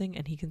or something,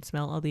 and he can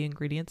smell all the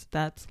ingredients.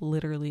 That's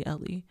literally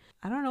Ellie.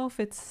 I don't know if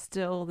it's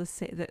still the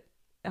same.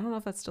 I don't know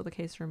if that's still the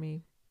case for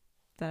me,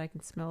 that I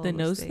can smell the those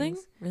nose things.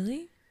 thing.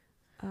 Really?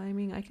 I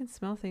mean, I can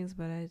smell things,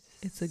 but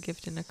it's a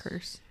gift and a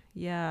curse.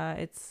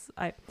 Yeah,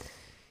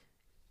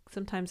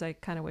 sometimes I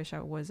kind of wish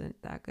I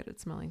wasn't that good at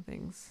smelling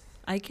things.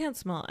 I can't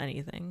smell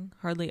anything,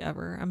 hardly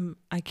ever.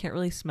 I can't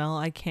really smell.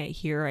 I can't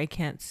hear. I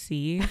can't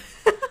see.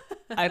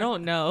 I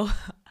don't know.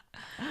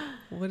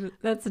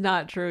 That's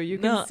not true. You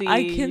can see.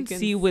 I can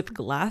see with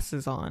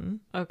glasses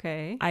on.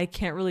 Okay. I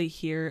can't really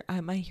hear.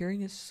 My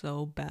hearing is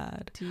so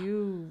bad. Do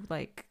you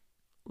like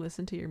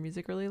listen to your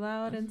music really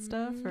loud and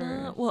stuff? Or?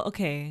 No. Well,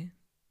 okay.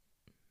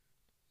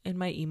 In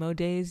my emo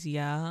days,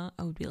 yeah,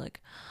 I would be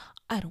like,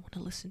 I don't want to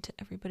listen to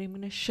everybody. I'm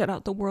going to shut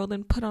out the world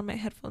and put on my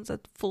headphones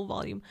at full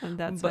volume. And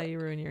that's why you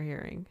ruin your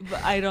hearing.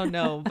 But I don't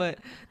know. But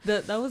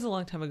that was a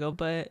long time ago.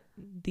 But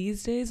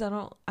these days,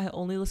 I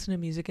only listen to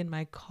music in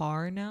my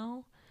car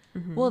now.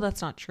 Mm-hmm. Well,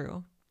 that's not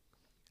true.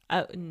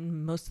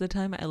 Most of the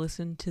time, I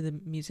listen to the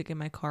music in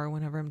my car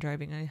whenever I'm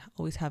driving. I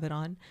always have it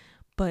on.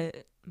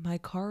 But my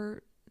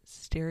car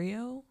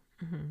stereo,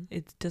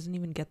 it doesn't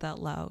even get that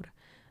loud.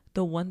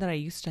 The one that I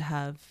used to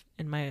have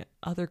in my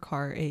other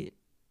car, it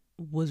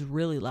was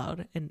really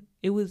loud, and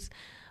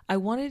I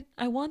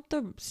want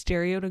the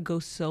stereo to go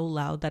so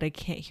loud that I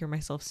can't hear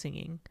myself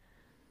singing.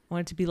 I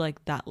want it to be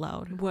like that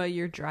loud. Well,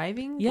 you're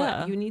driving, yeah,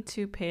 but you need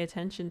to pay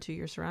attention to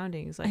your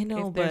surroundings. Like, I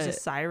know, if there's a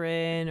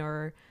siren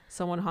or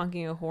someone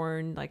honking a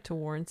horn, like to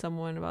warn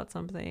someone about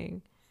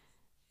something,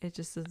 it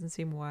just doesn't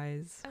seem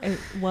wise.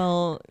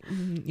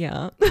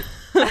 Yeah.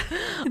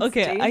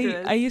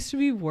 Okay, I used to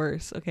be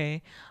worse.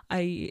 Okay,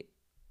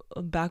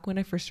 back when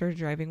I first started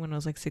driving, when I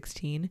was like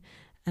 16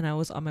 and I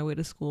was on my way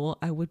to school,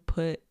 I would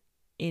put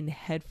in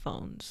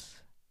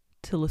headphones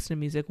to listen to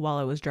music while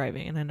I was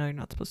driving, and I know you're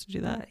not supposed to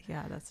do that.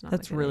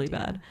 That's really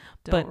bad.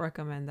 Don't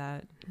recommend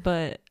that.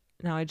 But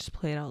now I just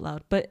play it out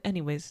loud. But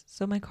anyways,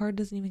 so my car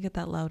doesn't even get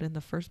that loud in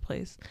the first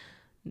place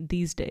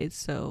these days,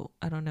 so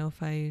I don't know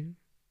if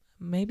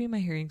maybe my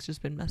hearing's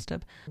just been messed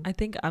up. I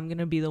think I'm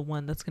gonna be the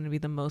one that's gonna be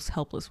the most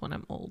helpless when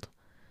I'm old.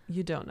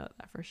 You don't know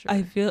that for sure.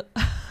 I feel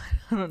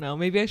I don't know.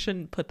 Maybe I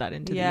shouldn't put that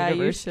into the universe.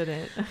 Yeah, you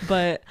shouldn't.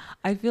 But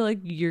I feel like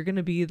you're going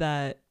to be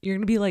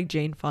like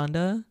Jane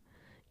Fonda,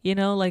 you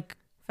know, like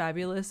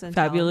fabulous,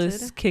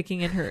 talented.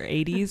 Kicking in her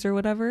 80s or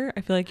whatever.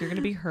 I feel like you're going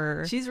to be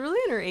her. She's really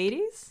in her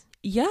 80s?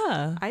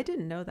 Yeah. I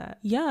didn't know that.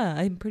 Yeah,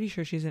 I'm pretty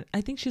sure I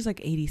think she's like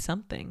 80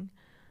 something.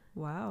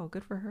 Wow,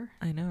 good for her.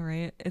 I know,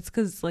 right? It's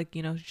because, like,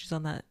 you know, she's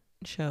on that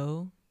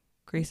show,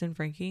 Grace and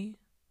Frankie.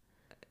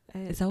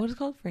 Is that what it's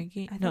called,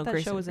 Frankie? I thought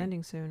that show was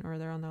ending soon, or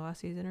they're on the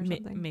last season or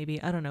something.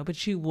 Maybe, I don't know, but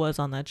she was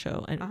on that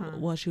show, and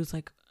she was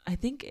like, I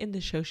think in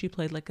the show she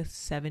played like a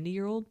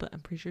 70-year-old, but I'm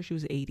pretty sure she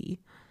was 80.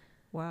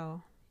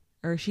 Wow.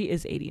 Or she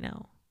is 80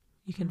 now.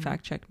 You can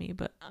fact check me,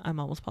 but I'm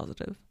almost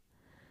positive.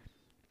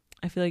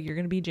 I feel like you're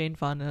gonna be Jane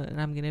Fonda, and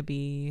I'm gonna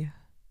be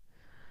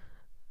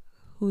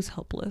who's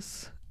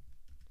helpless.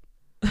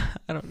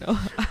 I don't know.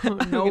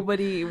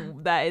 Nobody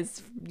that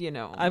is, you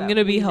know. I'm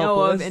gonna be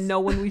helpless, and no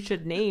one we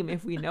should name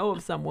if we know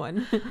of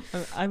someone.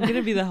 I'm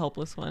gonna be the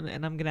helpless one,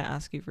 and I'm gonna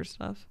ask you for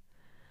stuff.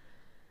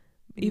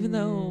 Even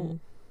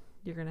though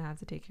you're gonna have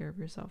to take care of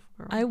yourself,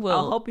 girl. I will.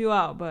 I'll help you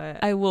out,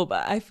 but I will.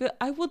 But I feel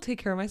I will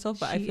take care of myself.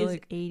 But I feel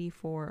like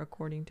 84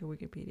 according to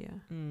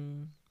Wikipedia.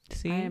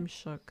 See, I am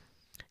shook.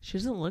 She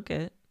doesn't look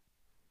it.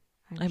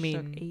 I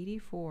mean,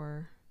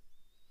 84.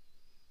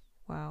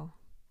 Wow.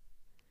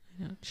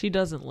 Yeah, she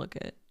doesn't look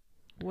it.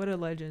 What a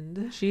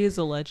legend. She is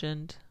a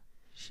legend.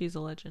 She's a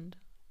legend.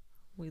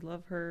 We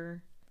love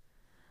her.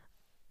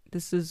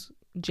 This is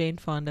Jane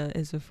Fonda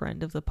is a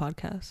friend of the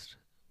podcast.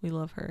 We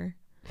love her.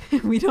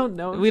 We don't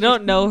know. We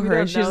don't know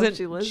her. She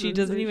She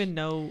doesn't even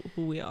know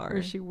who we are.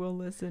 Or she will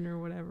listen or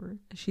whatever.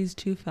 She's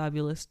too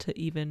fabulous to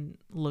even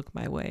look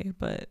my way,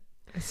 but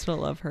I still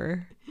love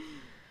her.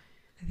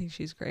 I think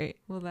she's great.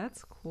 Well,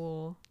 that's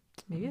cool.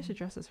 Maybe I should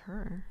dress as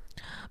her.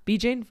 Be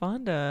Jane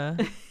Fonda.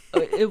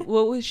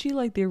 What was she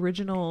like? The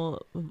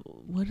original?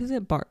 What is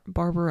it?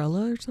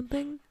 Barbarella or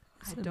something?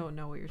 I don't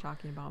know what you're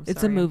talking about.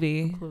 It's a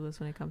movie. I'm clueless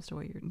when it comes to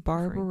what you're.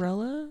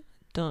 Barbarella.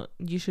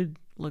 You should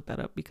look that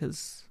up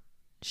because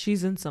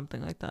she's in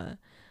something like that,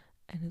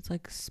 and it's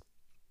like.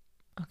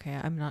 Okay,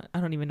 I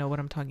don't even know what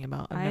I'm talking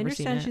about. I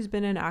understand she's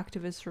been an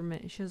activist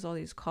for she has all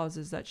these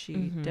causes that she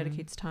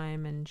dedicates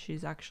time, and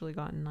she's actually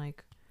gotten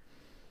like.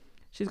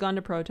 She's gone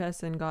to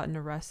protests and gotten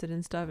arrested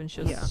and stuff, and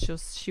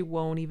she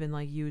won't even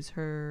like use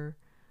her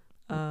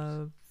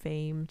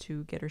fame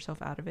to get herself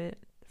out of it,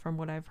 from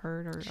what I've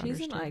heard or she's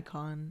understood. An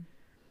icon.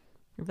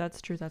 If that's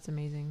true, that's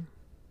amazing.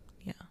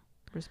 Yeah.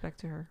 Respect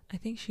to her. I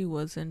think she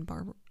was in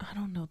I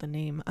don't know the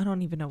name. I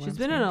don't even know what she's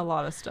been in a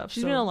lot of stuff.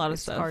 She's been in a lot of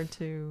stuff. It's hard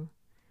to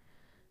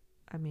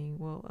I mean,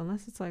 well,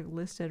 unless it's like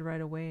listed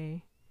right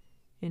away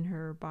in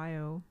her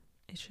bio.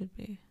 It should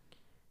be.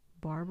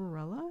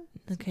 Barbarella?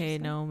 Okay,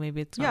 no,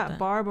 maybe it's not. Yeah,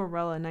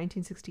 Barbarella,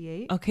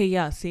 1968. Okay,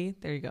 yeah, see?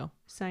 There you go.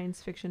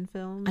 Science fiction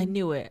film. I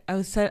knew it. I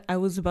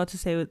was about to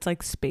say it's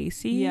like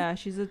spacey. Yeah,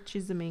 she's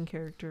the main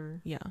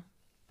character. Yeah.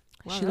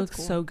 Wow, she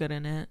looks so good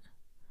in it.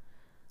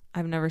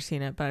 I've never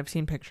seen it, but I've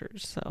seen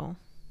pictures, so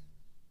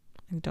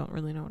I don't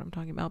really know what I'm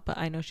talking about, but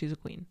I know she's a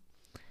queen.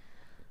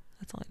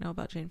 That's all I know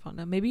about Jane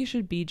Fonda. Maybe you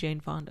should be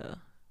Jane Fonda.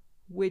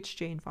 Which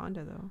Jane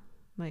Fonda, though?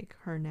 Like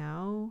her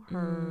now?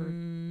 Her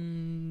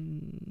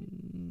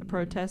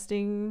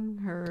protesting?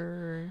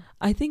 Her...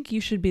 I think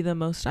you should be the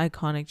most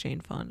iconic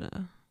Jane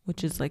Fonda,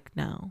 which is like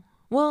now.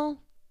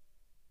 Well,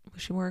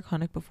 was she more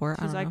iconic before?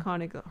 She's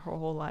iconic her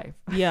whole life.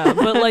 Yeah,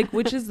 but like,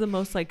 which is the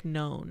most like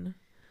known?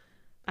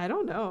 I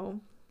don't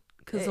know.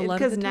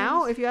 Because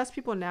now, if you ask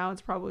people now,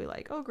 it's probably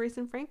like, oh, Grace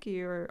and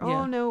Frankie, or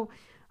oh no,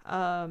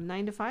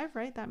 9 to 5,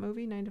 right? That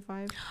movie, 9 to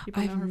 5.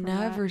 People know her I've from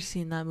never that.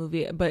 seen that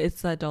movie, but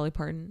it's that Dolly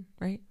Parton,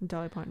 right?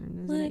 Dolly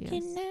Parton, isn't it?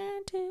 Yes.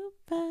 9 to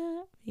 5.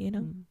 You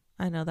know,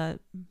 I know that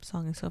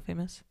song is so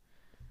famous.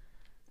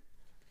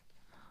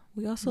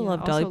 We also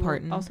love Dolly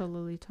Parton. Also,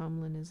 Lily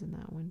Tomlin is in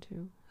that one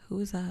too. Who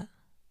is that?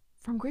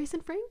 From Grace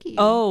and Frankie.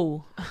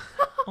 Oh,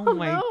 oh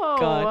my no.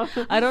 God!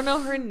 I don't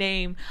know her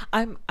name.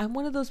 I'm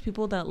one of those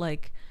people that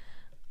like,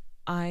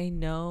 I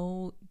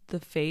know the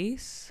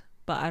face,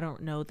 but I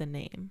don't know the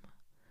name.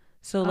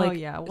 So like, oh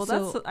yeah, well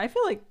that's. I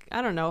feel like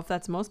I don't know if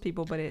that's most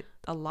people, but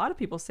a lot of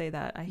people say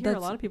that. I hear a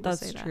lot of people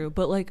say that. That's true.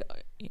 But like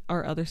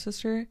our other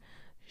sister,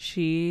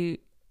 she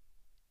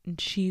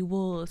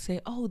will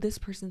say, "Oh, this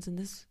person's in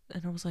this,"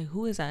 and I was like,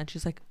 "Who is that?" And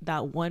she's like,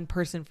 "That one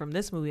person from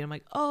this movie." And I'm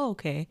like, "Oh,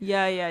 okay."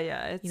 Yeah.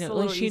 It's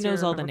like she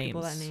knows all the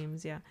names. That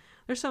names, yeah.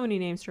 There's so many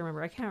names to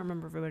remember. I can't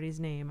remember everybody's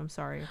name. I'm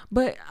sorry.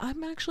 But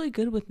I'm actually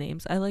good with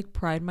names. I like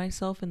pride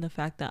myself in the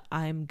fact that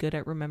I'm good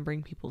at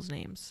remembering people's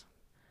names.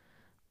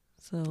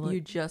 So like,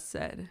 you just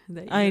said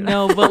that. I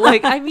know, but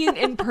like I mean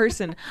in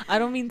person. I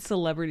don't mean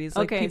celebrities,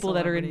 like people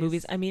that are in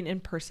movies. I mean in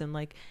person.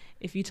 Like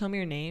if you tell me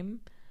your name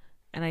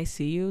and I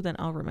see you, then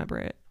I'll remember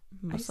it.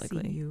 Most likely.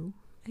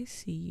 I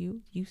see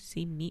you. You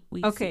see me.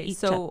 We see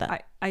each other.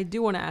 I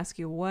do want to ask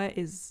you, what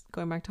is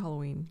going back to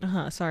Halloween?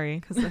 Sorry,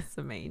 because that's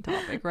the main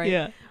topic, right?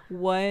 Yeah.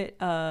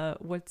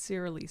 What's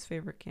your least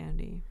favorite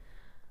candy,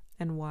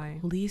 and why?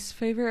 Least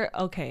favorite?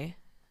 Okay,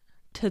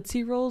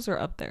 Tootsie Rolls are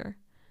up there.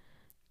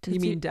 You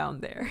mean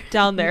down there?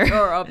 Down there.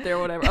 Or up there,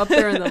 whatever. Up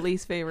there in the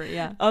least favorite,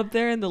 yeah. Up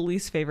there in the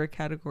least favorite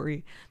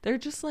category. They're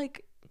just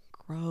like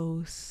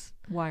gross.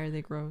 Why are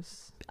they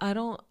gross?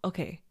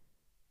 Okay.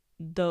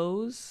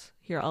 Those,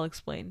 here, I'll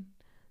explain.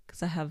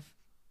 Because I have,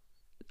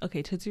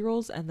 Tootsie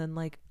Rolls and then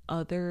like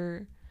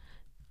other,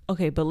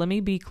 but let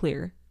me be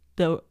clear.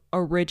 The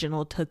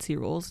original Tootsie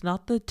Rolls,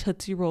 not the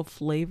Tootsie Roll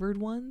flavored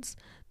ones,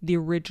 the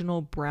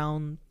original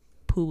brown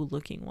poo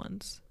looking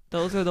ones.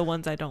 Those are the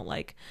ones I don't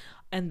like.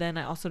 And then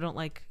I also don't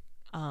like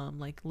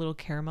little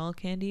caramel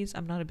candies.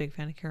 I'm not a big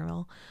fan of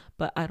caramel,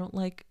 but I don't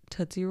like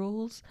Tootsie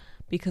Rolls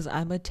because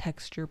I'm a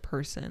texture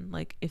person.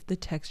 Like if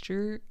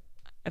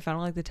I don't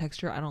like the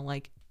texture, I don't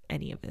like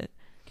any of it.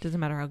 Doesn't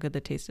matter how good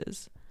the taste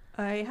is.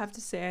 I have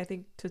to say, I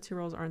think Tootsie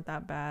Rolls aren't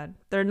that bad.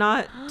 They're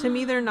not, to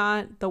me, they're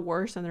not the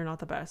worst and they're not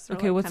the best. They're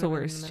okay, like what's the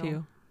worst to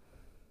you?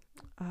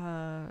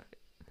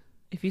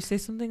 If you say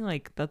something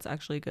like that's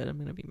actually good, I'm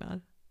gonna be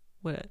mad.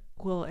 What?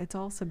 Well, it's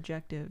all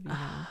subjective, you know.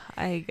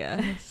 I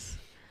guess.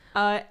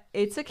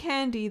 It's a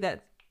candy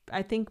that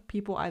I think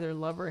people either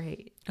love or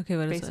hate. Okay,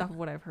 what is it? Based off of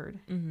what I've heard.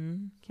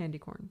 Mm-hmm. Candy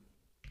corn.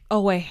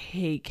 Oh, I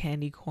hate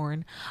candy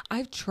corn.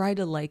 I've tried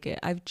to like it.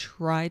 I've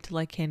tried to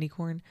like candy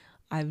corn.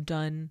 I've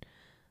done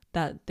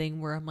that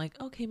thing where I'm like,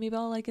 okay, maybe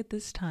I'll like it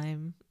this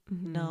time.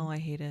 Mm-hmm. No, I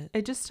hate it.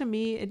 It just, to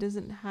me, it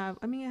doesn't have,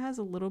 I mean, it has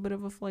a little bit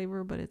of a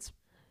flavor, but it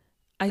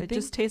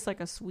just tastes like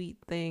a sweet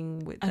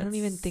thing. I don't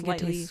even think it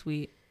tastes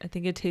sweet. I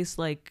think it tastes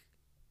like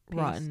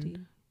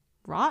rotten.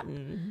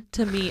 rotten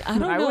to me. I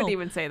don't know. I wouldn't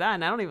even say that,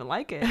 and I don't even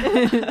like it.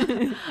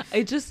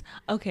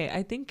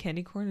 I think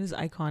candy corn is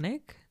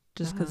iconic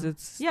just because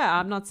it's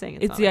I'm not saying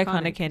it's the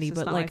iconic candy,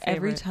 but like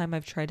every favorite. time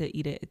I've tried to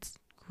eat it, it's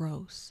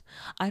gross.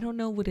 I don't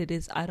know what it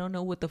is. I don't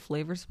know what the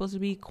flavor's supposed to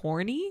be.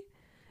 Corny?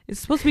 It's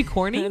supposed to be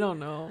corny? I don't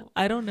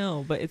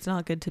know, but it's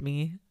not good to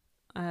me.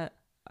 I'd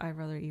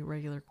rather eat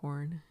regular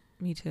corn.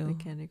 Me too. Than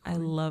candy corn. I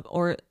love,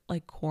 or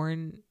like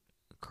popcorn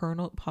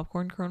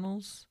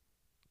kernels.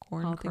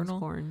 All Kernel. things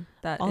corn.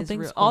 That all is things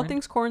real. corn. All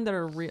things corn that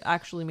are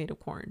actually made of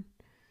corn.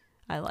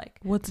 I like.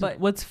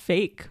 What's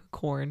fake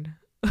corn?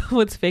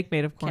 What's fake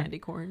made of corn? Candy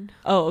corn.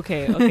 Oh,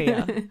 okay,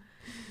 yeah.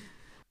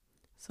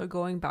 So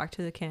going back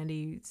to the candy,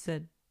 you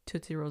said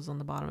Tootsie Rolls on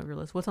the bottom of your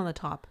list. What's on the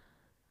top?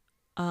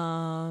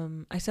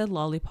 I said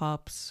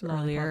lollipops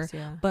earlier,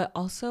 yeah. but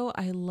also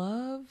I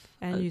love.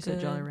 And you said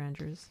Jolly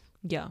Ranchers.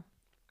 Yeah,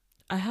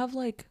 I have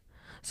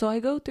so I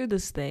go through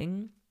this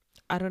thing.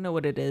 I don't know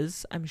what it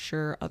is. I'm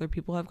sure other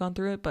people have gone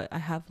through it, but I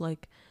have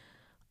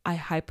I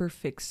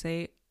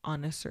hyperfixate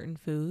on a certain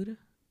food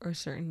or a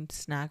certain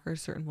snack or a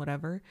certain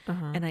whatever,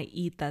 and I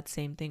eat that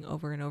same thing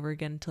over and over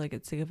again until I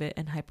get sick of it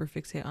and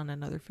hyperfixate on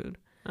another food.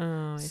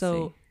 Oh, I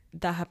so see.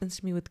 that happens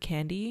to me with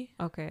candy.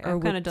 Okay, I've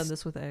kind of done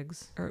this with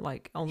eggs, or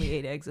only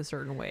ate eggs a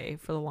certain way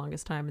for the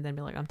longest time, and then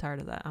be like, I'm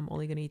tired of that. I'm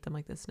only gonna eat them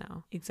like this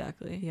now.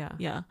 Exactly.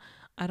 Yeah.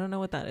 I don't know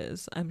what that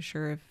is. I'm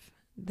sure if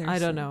there's. I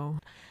don't know.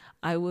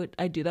 I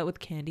do that with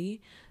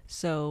candy.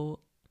 So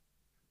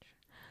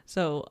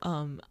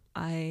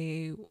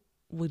I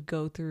would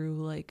go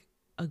through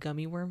a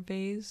gummy worm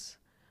phase.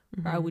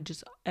 Or I would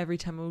just, every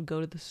time I would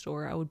go to the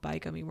store, I would buy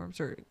gummy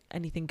worms or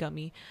anything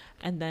gummy,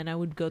 and then I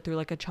would go through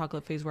a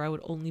chocolate phase where I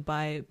would only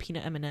buy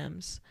peanut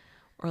M&Ms,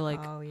 or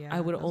I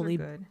would only.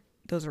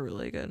 Those are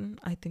really good.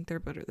 I think they're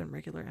better than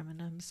regular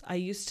M&Ms. I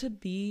used to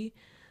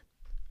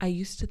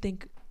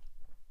think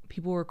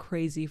people were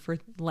crazy for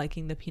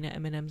liking the peanut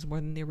M&Ms more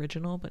than the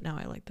original, but now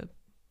I like the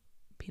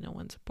peanut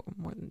ones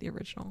more than the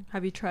original.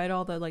 Have you tried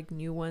all the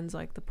new ones,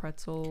 like the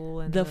pretzel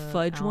and the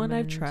fudge almond? one?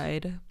 I've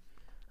tried.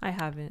 I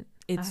haven't.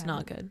 It's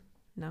not good.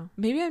 No.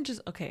 Maybe I'm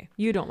just okay.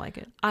 You don't like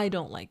it. I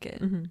don't like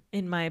it.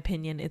 In my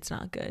opinion, it's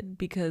not good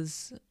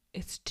because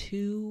it's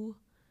too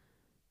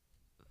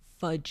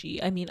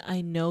fudgy. I mean,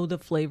 I know the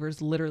flavor's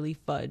literally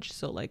fudge,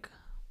 so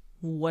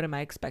what am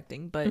I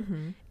expecting? But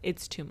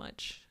it's too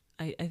much.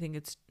 I think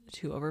it's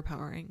too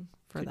overpowering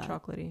for that.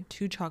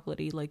 Too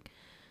chocolatey.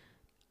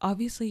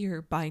 Obviously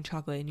you're buying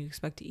chocolate and you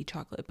expect to eat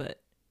chocolate,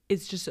 but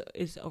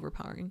it's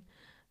overpowering.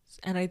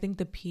 And I think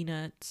the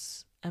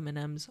peanuts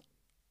M&Ms,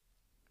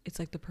 it's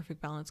the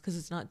perfect balance because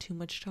it's not too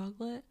much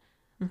chocolate.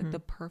 It's the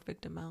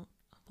perfect amount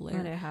of layer.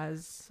 And it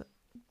has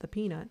the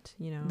peanut,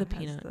 the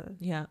peanut.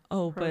 Yeah.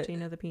 Oh, protein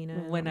but of the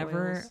peanut.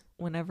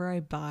 Whenever I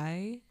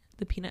buy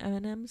the peanut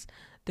M&Ms,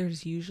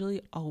 there's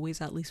usually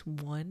always at least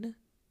one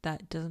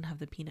that doesn't have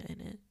the peanut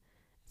in it.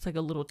 It's a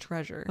little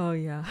treasure. Oh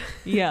yeah.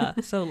 Yeah.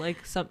 So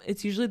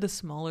it's usually the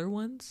smaller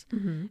ones.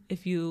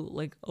 If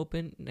you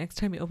next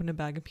time you open a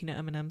bag of peanut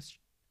M&Ms,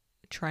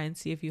 try and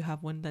see if you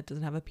have one that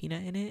doesn't have a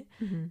peanut in it,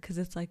 because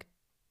it's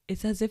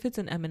as if it's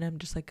an M&M,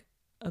 just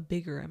a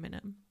bigger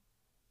M&M,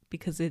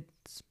 because it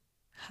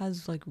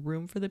has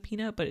room for the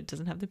peanut, but it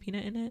doesn't have the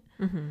peanut in it.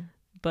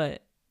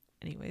 But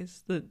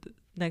anyways, the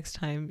next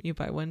time you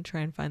buy one,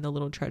 try and find the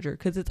little treasure,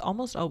 because it's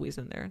almost always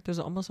in there. There's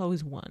almost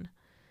always one.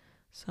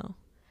 So,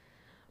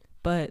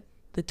 but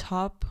the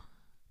top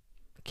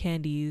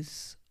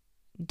candies,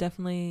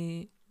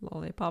 definitely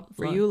lollipop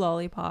for you.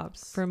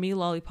 Lollipops for me.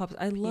 Lollipops.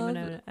 I love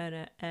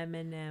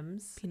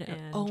M&Ms.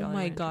 Oh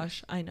my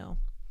gosh, I know.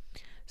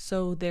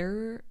 So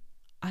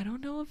I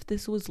don't know if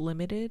this was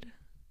limited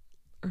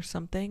or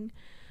something,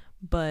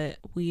 but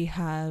we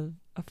have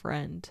a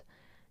friend,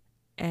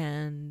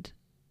 and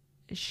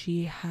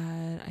she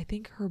had, I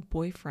think her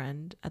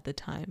boyfriend at the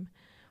time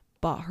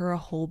bought her a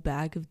whole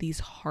bag of these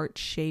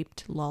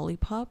heart-shaped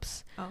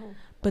lollipops. Oh.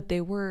 But they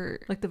were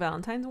the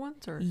Valentine's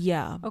ones, or?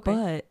 Yeah, okay.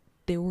 But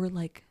they were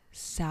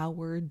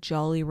sour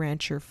Jolly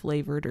Rancher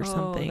flavored or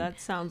something. Oh,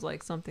 that sounds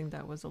like something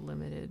that was a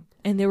limited.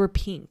 And they were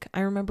pink. I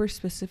remember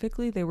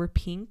specifically they were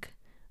pink,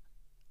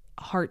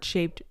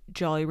 heart-shaped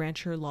Jolly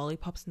Rancher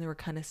lollipops, and they were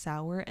kind of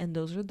sour, and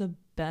those are the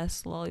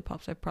best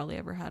lollipops I've probably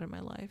ever had in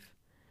my life.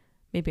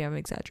 Maybe I'm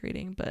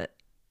exaggerating, but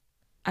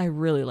I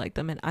really like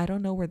them, and I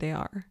don't know where they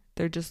are.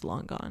 They're just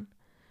long gone.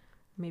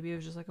 Maybe it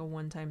was just a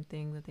one-time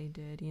thing that they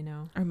did,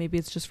 Or maybe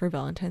it's just for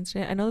Valentine's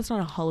Day. I know that's not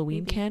a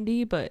Halloween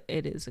candy, but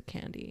it is a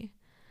candy.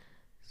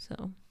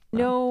 So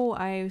no,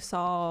 I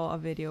saw a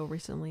video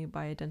recently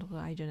by a dental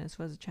hygienist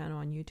who has a channel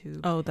on YouTube.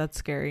 Oh, that's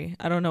scary.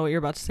 I don't know what you're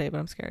about to say, but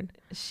I'm scared.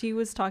 She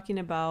was talking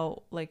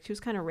about she was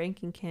kind of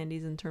ranking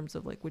candies in terms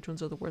of which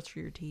ones are the worst for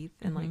your teeth,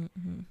 and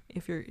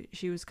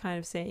she was kind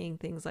of saying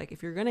things like,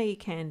 if you're gonna eat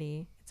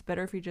candy, it's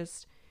better if you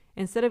just,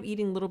 instead of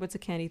eating little bits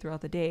of candy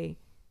throughout the day,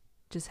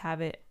 just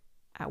have it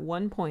at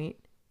one point,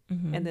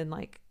 and then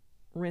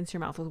rinse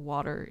your mouth with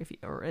water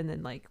and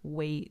then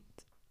wait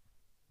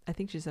I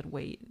think she said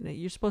wait.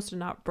 You're supposed to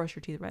not brush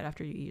your teeth right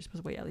after you eat. You're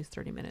supposed to wait at least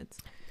 30 minutes.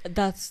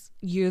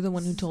 You're the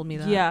one who told me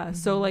that. Yeah. Mm-hmm.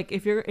 So like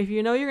if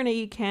you know you're gonna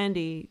eat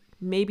candy,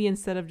 maybe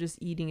instead of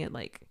just eating it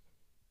like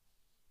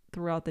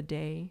throughout the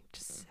day,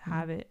 just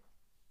have it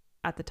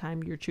at the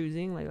time you're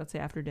choosing, like let's say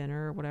after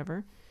dinner or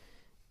whatever,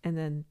 and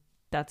then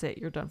that's it.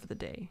 You're done for the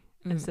day.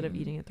 Instead of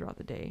eating it throughout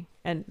the day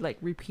and like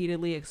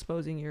repeatedly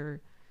exposing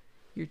your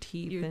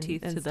teeth and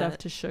to stuff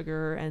to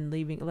sugar and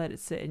let it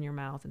sit in your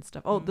mouth and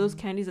stuff. Those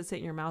candies that sit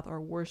in your mouth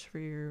are worse for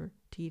your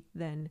teeth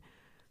than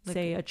like,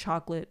 say a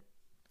chocolate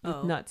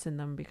with nuts in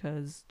them,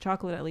 because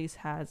chocolate at least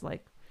has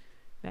like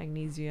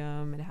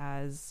magnesium. It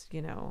has,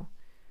 you know,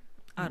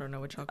 I don't know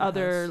what chocolate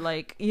other has.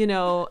 like, you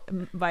know,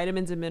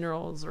 vitamins and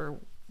minerals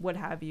or what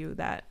have you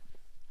that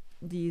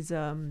these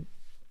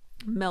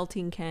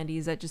melting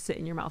candies that just sit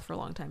in your mouth for a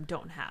long time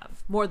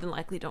more than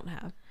likely don't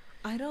have.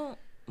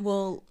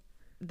 Well,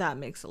 that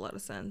makes a lot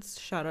of sense.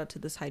 Shout out to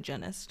this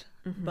hygienist.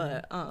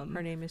 But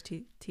her name is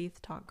Teeth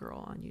Talk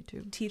Girl on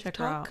YouTube. Teeth Check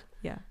Talk? her out.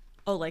 Yeah.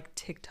 Oh, like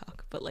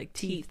TikTok, but like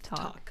Teeth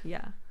Talk.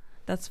 Yeah.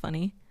 That's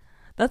funny.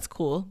 That's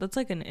cool. That's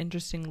like an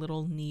interesting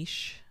little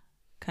niche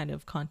kind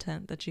of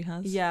content that she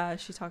has. Yeah,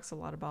 she talks a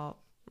lot about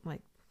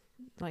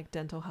like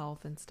dental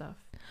health and stuff.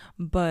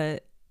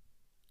 But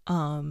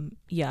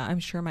yeah, I'm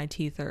sure my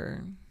teeth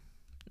are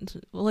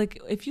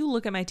like, if you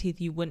look at my teeth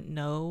you wouldn't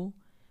know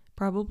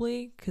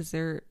probably, because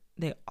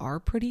they are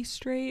pretty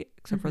straight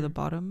except for the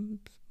bottom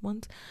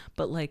ones,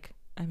 but like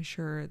I'm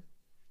sure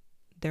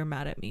they're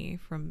mad at me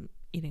from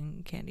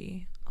eating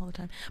candy all the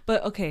time.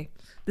 But okay,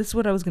 this is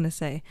what I was gonna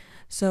say.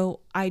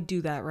 So I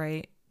do that,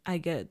 right? I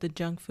get the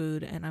junk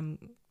food and I'm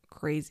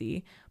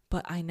crazy,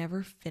 but I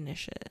never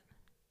finish it.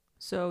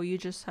 So you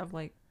just have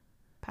like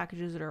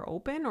packages that are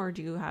open, or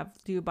do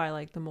you buy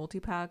like the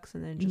multi-packs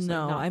and then just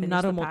no, like, I'm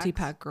not a packs?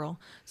 multi-pack girl.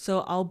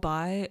 So I'll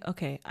buy,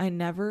 okay, I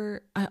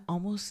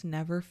almost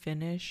never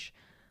finish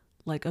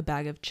like a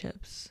bag of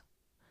chips.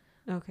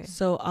 Okay.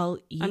 So I'll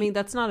eat, I mean,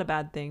 that's not a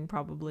bad thing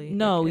probably.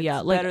 No, it's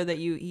yeah, like better that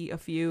you eat a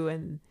few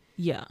and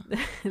yeah.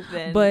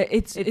 then But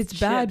it's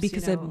bad chips,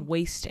 because you know? I'm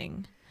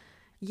wasting.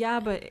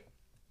 Yeah, but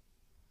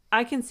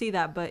I can see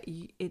that, but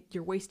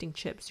you're wasting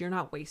chips. You're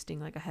not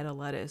wasting like a head of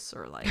lettuce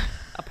or like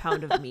a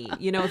pound of meat.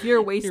 You know, if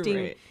you're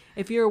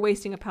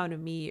wasting a pound of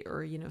meat,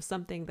 or, you know,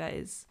 something that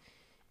is,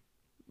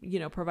 you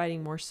know,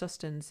 providing more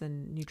sustenance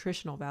and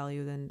nutritional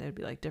value, then it'd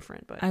be like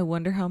different. But I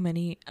wonder how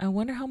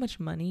much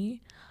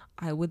money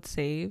I would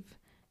save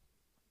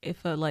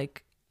if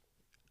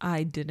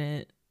I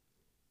didn't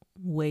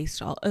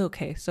waste all.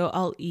 Okay, so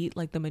I'll eat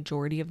like the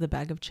majority of the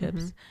bag of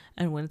chips,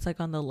 and when it's like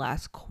on the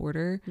last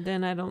quarter,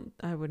 then I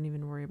wouldn't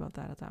even worry about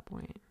that at that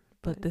point.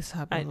 But this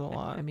happens a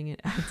lot. I mean,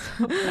 it adds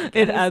up.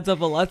 It adds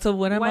up a lot. So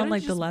when I'm Why on don't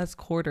like you the just- last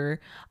quarter,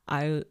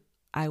 I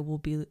will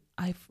be,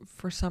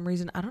 for some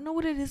reason, I don't know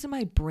what it is in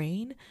my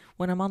brain,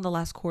 when I'm on the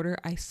last quarter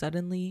I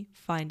suddenly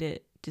find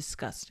it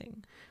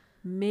disgusting.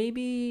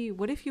 Maybe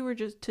what if you were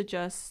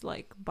just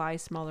like buy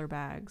smaller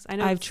bags? I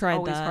know I've it's tried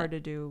always that. hard to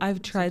do.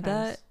 I've tried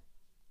sometimes. that.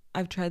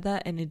 I've tried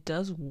that and it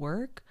does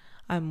work.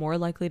 I'm more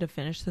likely to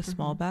finish the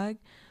small bag,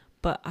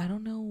 but I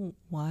don't know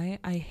why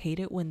I hate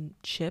it when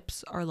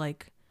chips are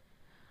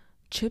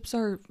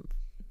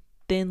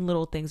thin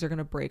little things, are going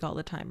to break all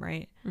the time,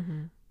 right?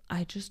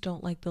 I just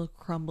don't like the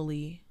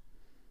crumbly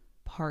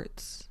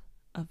parts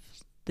of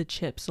the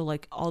chips. So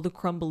like all the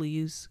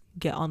crumblies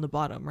get on the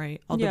bottom,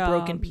 right? All the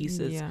broken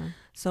pieces. Yeah.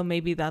 So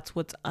maybe that's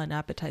what's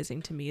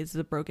unappetizing to me, is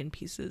the broken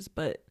pieces,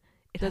 but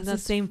it has the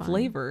That's same fine.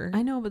 flavor.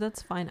 I know, but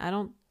that's fine. I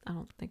don't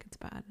think it's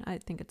bad. I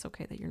think it's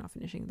okay that you're not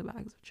finishing the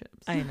bags of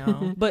chips. I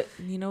know. But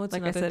you know what's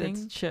like another I said, thing?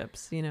 it's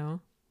chips, you know.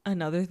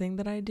 Another thing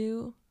that I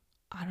do,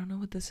 I don't know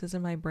what this is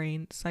in my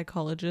brain.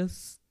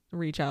 Psychologists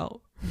reach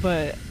out.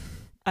 But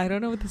I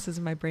don't know what this is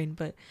in my brain,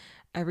 but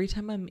every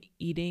time I'm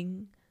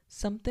eating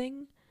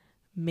something,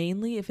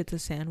 mainly if it's a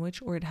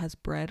sandwich or it has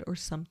bread or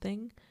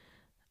something,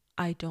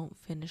 I don't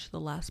finish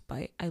the last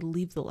bite. I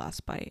leave the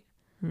last bite.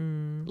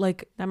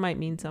 Like That might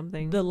mean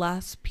something. the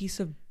last piece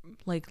of,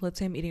 like, let's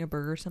say I'm eating a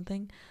burger or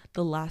something,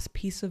 the last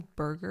piece of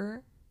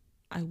burger,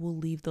 I will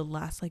leave the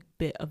last like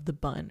bit of the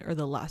bun or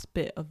the last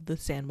bit of the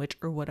sandwich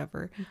or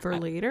whatever For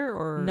later,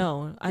 or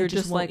no, I you're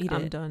just won't like, eat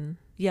I'm it. done.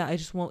 Yeah, I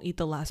just won't eat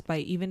the last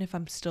bite, even if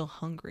I'm still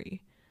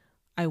hungry.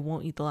 I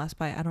won't eat the last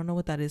bite. I don't know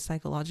what that is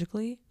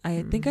psychologically.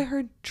 I think I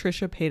heard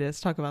Trisha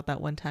Paytas talk about that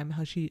one time,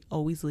 how she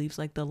always leaves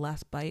like the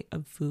last bite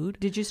of food.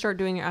 Did you start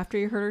doing it after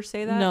you heard her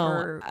say that? No,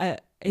 or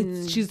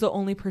she's the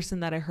only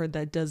person that I heard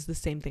that does the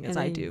same thing as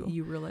I do.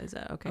 You realize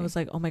that? Okay. I was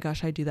like, oh my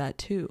gosh, I do that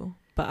too,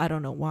 but I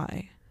don't know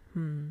why.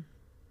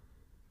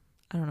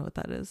 I don't know what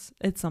that is.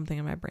 It's something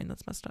in my brain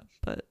that's messed up,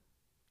 but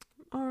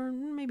or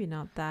maybe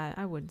not that.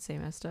 I wouldn't say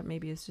messed up.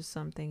 Maybe it's just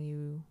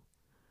something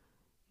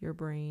your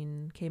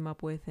brain came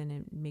up with and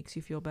it makes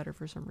you feel better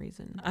for some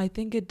reason. I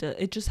think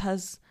it just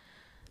has,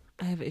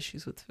 I have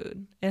issues with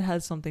food. It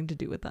has something to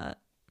do with that.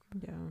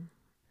 Yeah.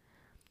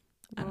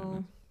 I don't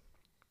know.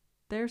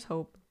 There's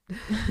hope.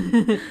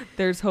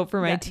 There's hope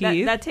for my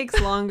teeth. That takes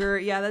longer.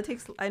 Yeah,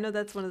 I know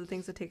that's one of the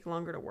things that take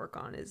longer to work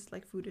on is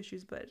like food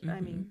issues, but I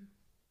mean,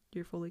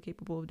 you're fully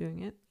capable of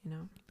doing it, you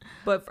know.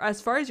 But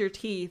as far as your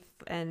teeth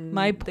and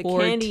My the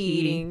poor candy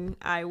teeth. eating,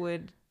 I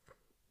would,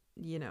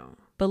 you know,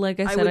 But like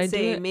I I said, would I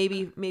say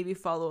do maybe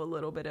follow a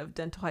little bit of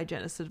dental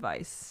hygienist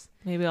advice.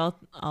 maybe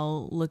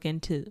I'll look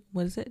into,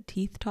 what is it?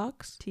 Teeth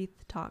Talks?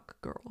 Teeth Talk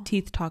Girl.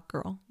 Teeth Talk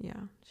Girl.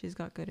 Yeah, she's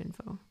got good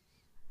info.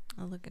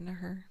 I'll look into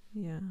her.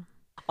 Yeah.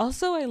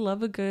 Also, I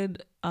love a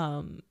good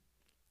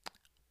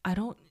I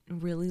don't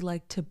really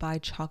like to buy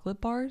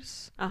chocolate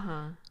bars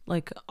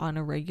like on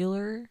a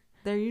regular.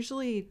 They're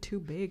usually too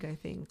big, I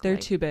think. They're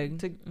like, too big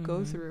to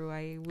go through.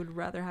 I would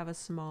rather have a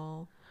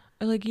small,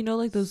 or like, you know,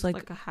 like those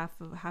like a half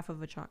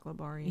of a chocolate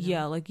bar, you know?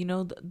 yeah, like, you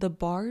know, the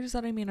bars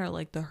that I mean are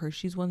like the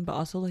Hershey's ones, but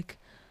also like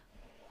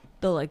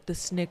the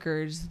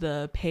Snickers,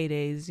 the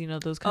Paydays, you know,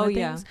 those kind of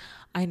things.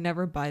 I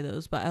never buy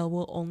those, but I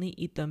will only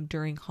eat them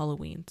during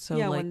Halloween. So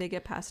yeah, like, when they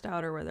get passed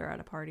out or where they're at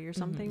a party or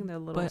something, they're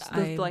little,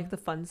 But like the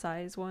fun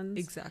size ones.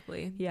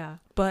 exactly. Yeah.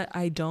 But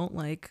I don't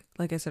like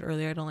I said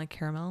earlier, I don't like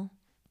caramel.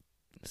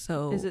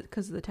 So is it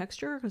because of the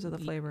texture or because of the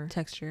flavor?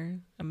 Texture.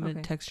 I'm a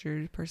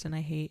textured person.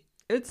 I hate.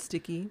 It's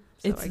sticky.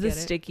 So It's I the get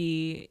it.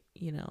 sticky,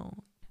 you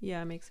know.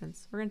 Yeah, it makes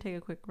sense. We're gonna take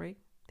a quick break.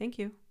 Thank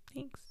you.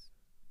 Thanks.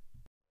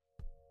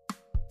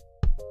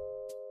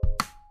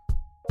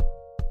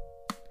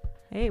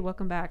 Hey,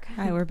 welcome back.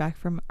 Hi, we're back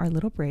from our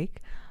little break.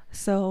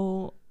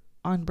 So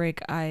on break,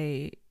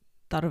 I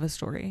thought of a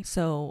story.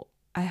 So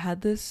I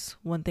had this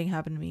one thing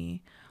happen to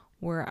me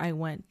where I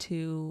went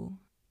to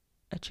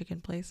a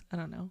chicken place. I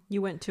don't know.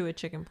 You went to a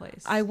chicken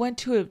place. I went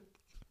to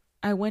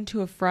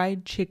a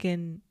fried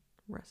chicken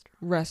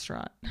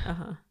restaurant.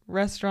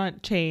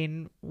 Restaurant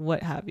chain,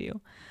 what have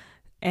you.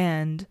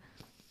 And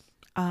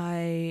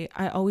I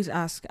always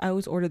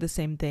order the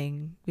same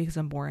thing because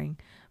I'm boring,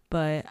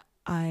 but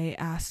I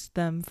asked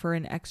them for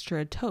an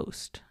extra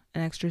toast,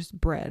 an extra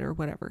bread or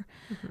whatever.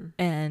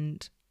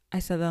 And I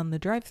said that on the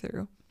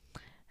drive-thru.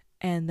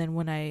 And then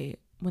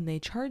when they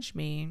charged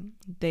me,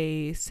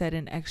 they said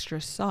an extra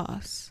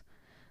sauce.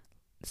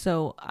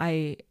 So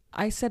I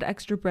said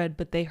extra bread,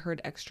 but they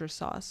heard extra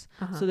sauce.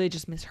 So they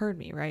just misheard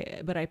me,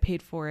 right? But I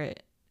paid for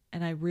it,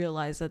 and I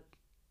realized that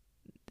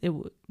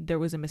there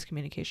was a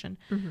miscommunication.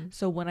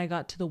 So when I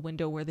got to the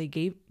window where they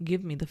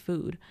give me the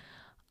food,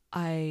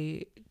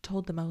 I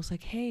told them, I was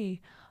like,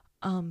 hey,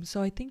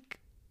 so I think,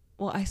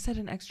 well, I said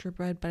an extra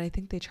bread, but I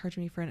think they charged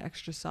me for an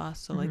extra sauce.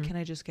 So like, can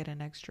I just get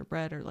an extra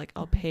bread, or like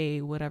I'll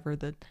pay whatever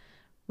the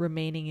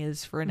remaining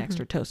is for an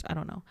extra toast? I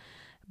don't know.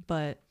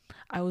 But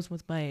I was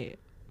with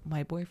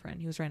my boyfriend.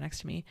 He was right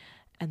next to me.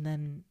 And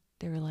then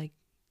they were like,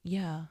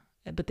 yeah.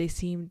 But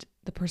the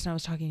person I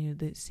was talking to,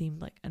 they seemed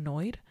like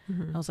annoyed.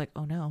 I was like,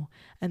 oh no.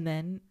 And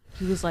then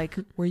he was like,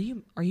 are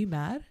you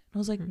mad? And I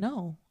was like,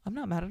 no, I'm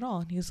not mad at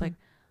all. And he was like,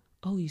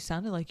 oh, you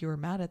sounded like you were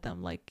mad at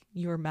them. Like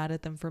you were mad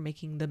at them for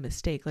making the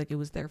mistake. Like it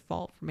was their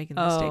fault for making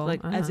the mistake.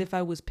 Like as if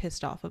I was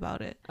pissed off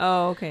about it.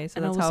 Oh, okay. So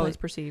that's how it was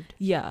perceived.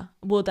 Yeah.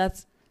 Well,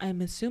 I'm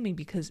assuming,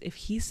 because if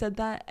he said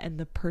that and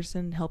the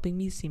person helping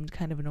me seemed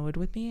kind of annoyed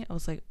with me, I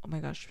was like, oh my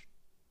gosh,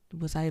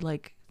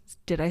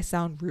 did I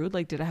sound rude?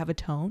 Like, did I have a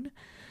tone?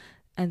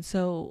 And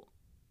so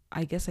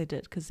I guess I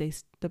did, because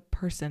the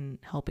person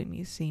helping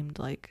me seemed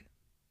like,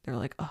 they're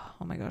like, oh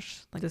my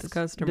gosh, like this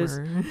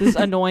customer, this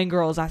annoying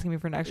girl is asking me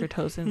for an extra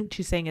toast, and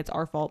she's saying it's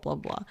our fault, blah,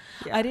 blah.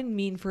 Yeah. I didn't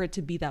mean for it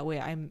to be that way.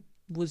 I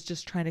was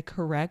just trying to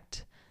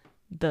correct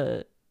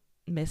the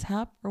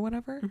mishap or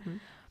whatever.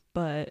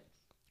 But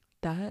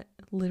that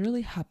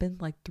literally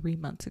happened like 3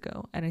 months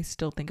ago, and I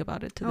still think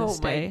about it to this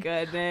day. Oh my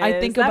goodness. I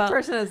think that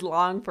person has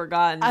long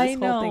forgotten this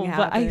whole thing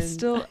happened.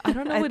 But I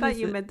don't know. I thought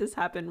you meant this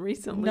happened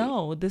recently.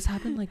 No, this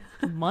happened like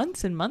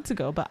months and months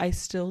ago, but I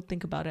still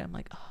think about it. I'm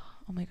like,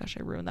 oh my gosh,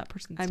 I ruined that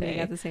person's day. I mean,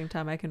 at the same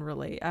time, I can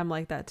relate. I'm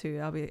like that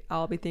too.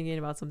 I'll be thinking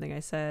about something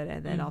I said,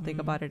 and then I'll think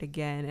about it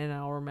again, and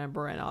I'll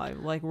remember, and I'll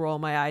like roll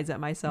my eyes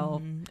at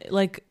myself.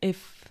 Like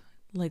if,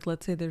 like,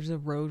 let's say there's a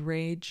road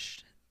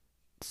rage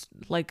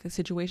like a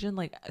situation,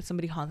 like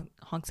somebody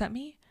honks at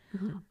me,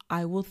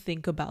 I will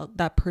think about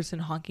that person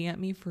honking at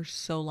me for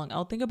so long.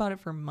 I'll think about it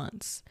for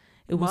months.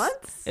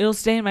 It'll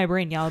stay in my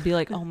brain. Yeah, I'll be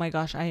like, oh my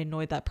gosh, I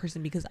annoyed that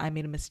person because I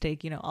made a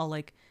mistake. You know, I'll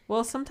like.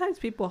 Well, sometimes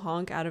people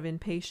honk out of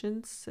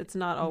impatience. It's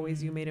not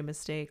always you made a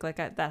mistake. Like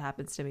that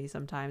happens to me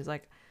sometimes.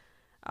 Like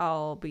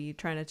I'll be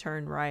trying to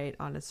turn right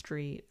on a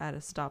street at a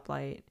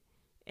stoplight,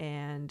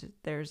 and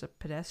there's a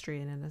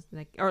pedestrian,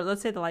 and or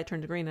let's say the light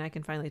turns green and I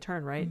can finally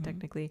turn right,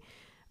 technically,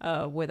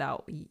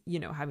 without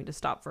having to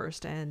stop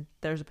first. And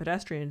there's a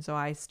pedestrian, so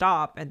I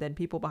stop, and then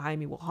people behind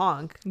me will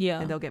honk. Yeah,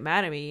 and they'll get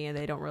mad at me, and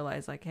they don't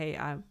realize like, hey,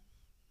 I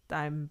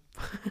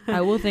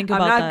will think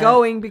about I'm not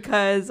going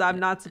because I'm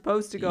not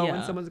supposed to go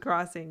when someone's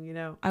crossing,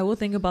 I will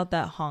think about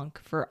that honk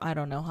for I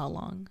don't know how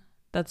long.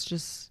 That's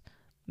just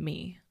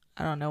me.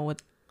 I don't know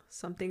what.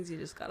 Some things you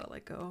just gotta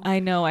let go. I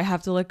know. I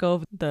have to let go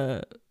of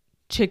the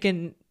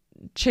chicken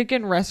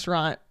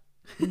restaurant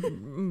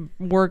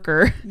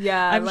worker.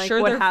 Yeah, I'm like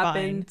sure what they're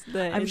happened,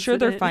 fine. I'm sure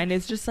they're fine.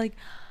 It's just like,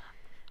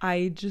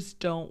 I just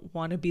don't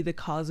want to be the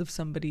cause of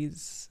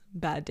somebody's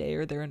bad day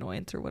or their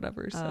annoyance or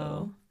whatever.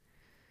 So,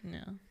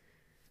 yeah.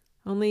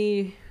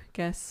 Only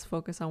guess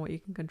focus on what you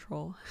can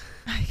control.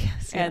 I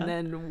guess. Yeah. And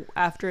then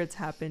after it's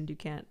happened, you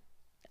can't.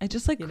 I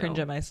just like you cringe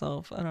know. at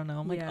myself. I don't know.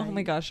 I'm like, Yeah, oh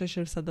my gosh, I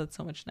should have said that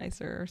so much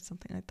nicer or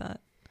something like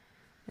that.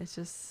 It's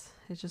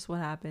just what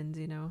happens,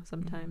 you know,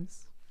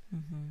 sometimes.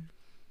 Mm-hmm.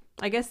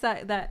 I guess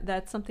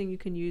that's something you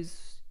can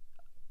use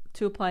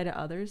to apply to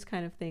others.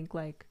 Kind of think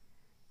like,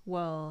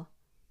 well,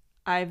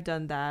 I've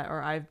done that,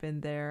 or I've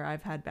been there,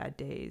 I've had bad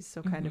days,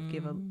 so kind of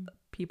give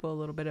people a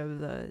little bit of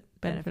the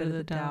benefit of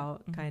the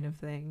doubt kind of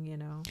thing, you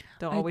know.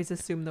 Don't always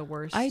assume the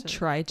worst. I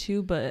try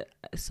to, but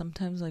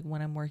sometimes like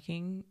when I'm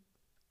working,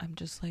 I'm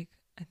just like,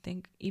 I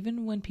think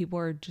even when people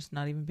are just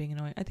not even being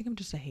annoying, I think I'm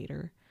just a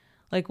hater.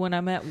 Like when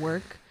I'm at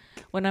work,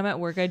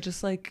 I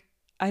just like,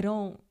 I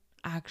don't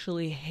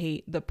actually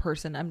hate the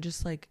person. I'm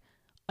just like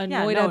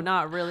annoyed. Yeah, no,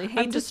 not really.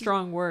 Hate's a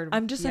strong word.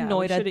 I'm just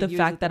annoyed at the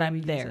fact that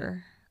I'm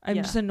there. I'm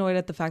just annoyed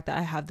at the fact that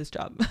I have this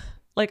job.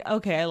 Like,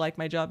 okay, I like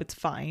my job. It's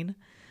fine.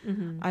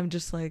 Mm-hmm. I'm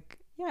just like,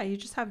 yeah, you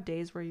just have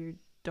days where you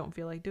don't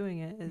feel like doing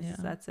it.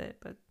 That's it.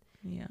 But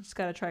yeah, you just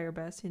got to try your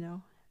best, you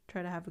know,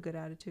 try to have a good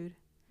attitude.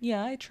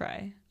 Yeah, I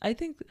try. I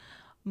think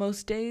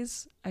most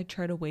days I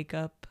try to wake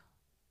up.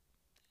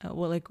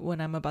 Well, like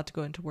when I'm about to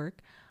go into work,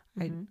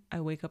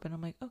 I wake up and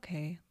I'm like,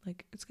 okay,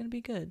 like it's going to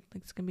be good.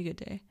 Like it's going to be a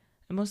good day.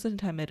 And most of the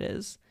time it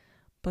is.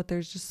 But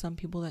there's just some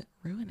people that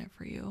ruin it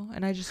for you.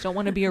 And I just don't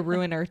want to be a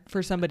ruiner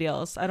for somebody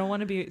else. I don't want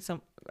to be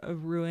a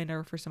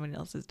ruiner for somebody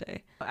else's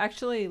day.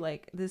 Actually,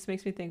 like this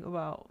makes me think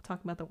about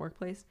talking about the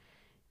workplace.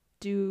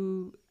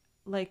 Do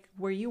like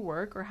where you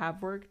work or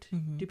have worked,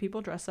 do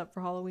people dress up for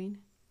Halloween?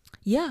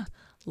 Yeah.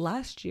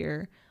 Last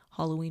year,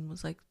 Halloween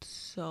was like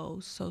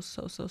so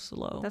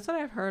slow. That's what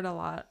I've heard a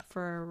lot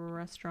for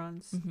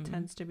restaurants.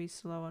 Tends to be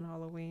slow on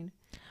Halloween.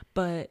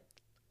 But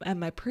at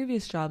my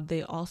previous job,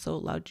 they also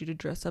allowed you to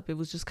dress up. It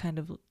was just kind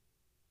of,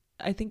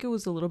 I think it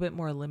was a little bit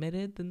more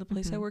limited than the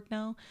place I work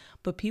now.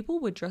 But people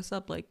would dress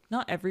up, like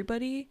not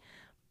everybody,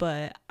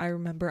 but I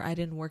remember I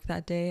didn't work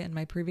that day in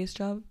my previous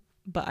job,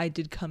 but I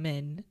did come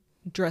in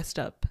dressed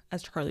up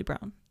as Charlie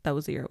Brown. That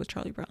was the year it was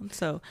Charlie Brown.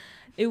 So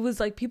it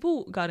was like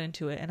people got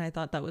into it, and I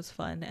thought that was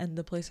fun. And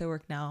the place I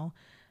work now,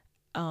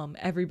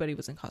 everybody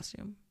was in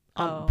costume.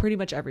 Pretty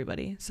much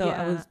everybody. So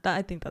yeah.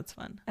 I think that's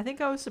fun. I think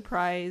I was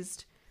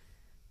surprised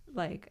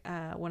like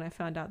when I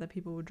found out that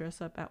people would dress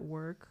up at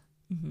work.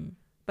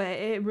 But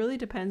it really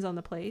depends on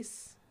the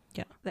place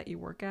that you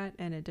work at,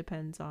 and it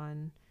depends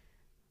on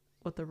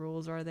what the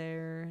rules are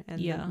there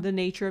and the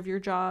nature of your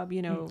job,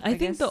 you know. I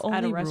think the only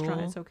at a restaurant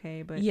rule, it's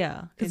okay, but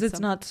because it's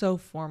not so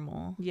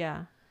formal.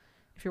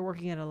 If you're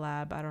working at a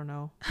lab, I don't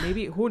know,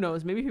 maybe who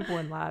knows, maybe people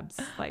in labs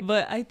like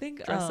but I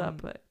think dress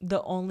up, but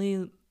the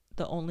only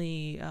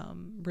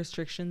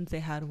restrictions they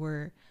had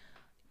were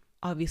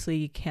obviously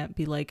you can't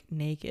be like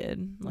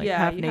naked, like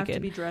half naked. Have to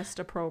be dressed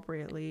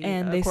appropriately,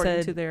 and they according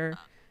said to their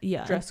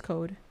dress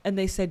code. And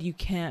they said you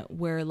can't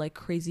wear like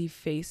crazy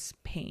face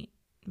paint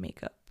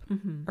makeup,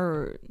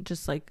 or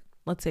just like,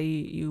 let's say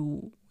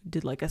you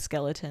did like a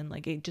skeleton,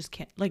 like it just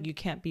can't, like you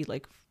can't be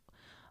like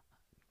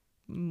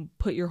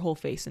put your whole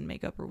face in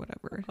makeup or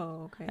whatever.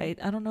 I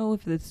don't know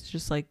if it's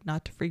just like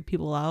not to freak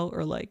people out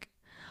or like,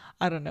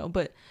 I don't know,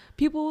 but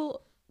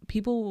people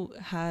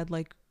had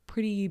like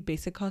pretty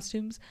basic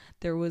costumes.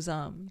 There was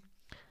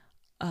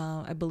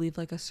I believe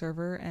like a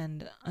server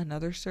and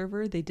another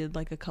server, they did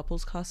like a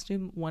couple's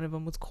costume. One of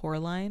them was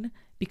Coraline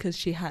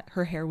because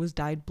her hair was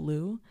dyed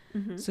blue,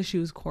 so she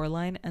was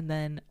Coraline, and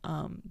then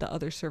the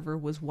other server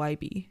was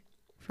YB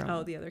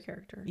from the other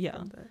character.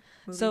 Yeah.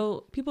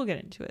 So people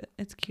get into it.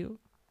 It's cute,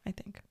 I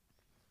think.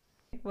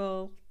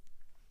 Well,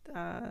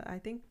 I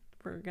think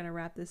we're gonna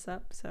wrap this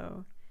up.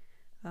 So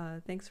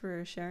thanks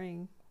for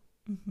sharing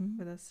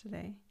with us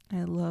today.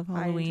 I love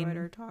Halloween. I enjoyed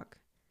our talk.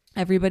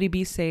 Everybody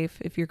be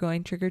safe. If you're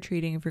going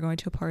trick-or-treating, if you're going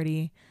to a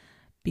party,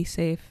 be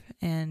safe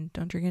and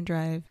don't drink and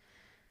drive.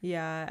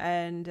 Yeah,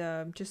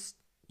 and just,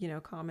 you know,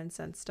 common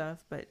sense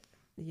stuff, but,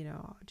 you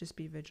know, just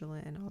be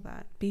vigilant and all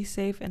that. Be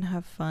safe and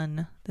have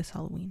fun this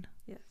Halloween.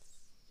 Yes.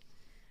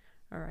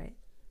 All right.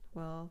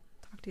 Well,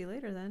 talk to you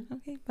later then.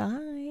 Okay,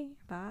 bye.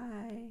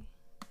 Bye.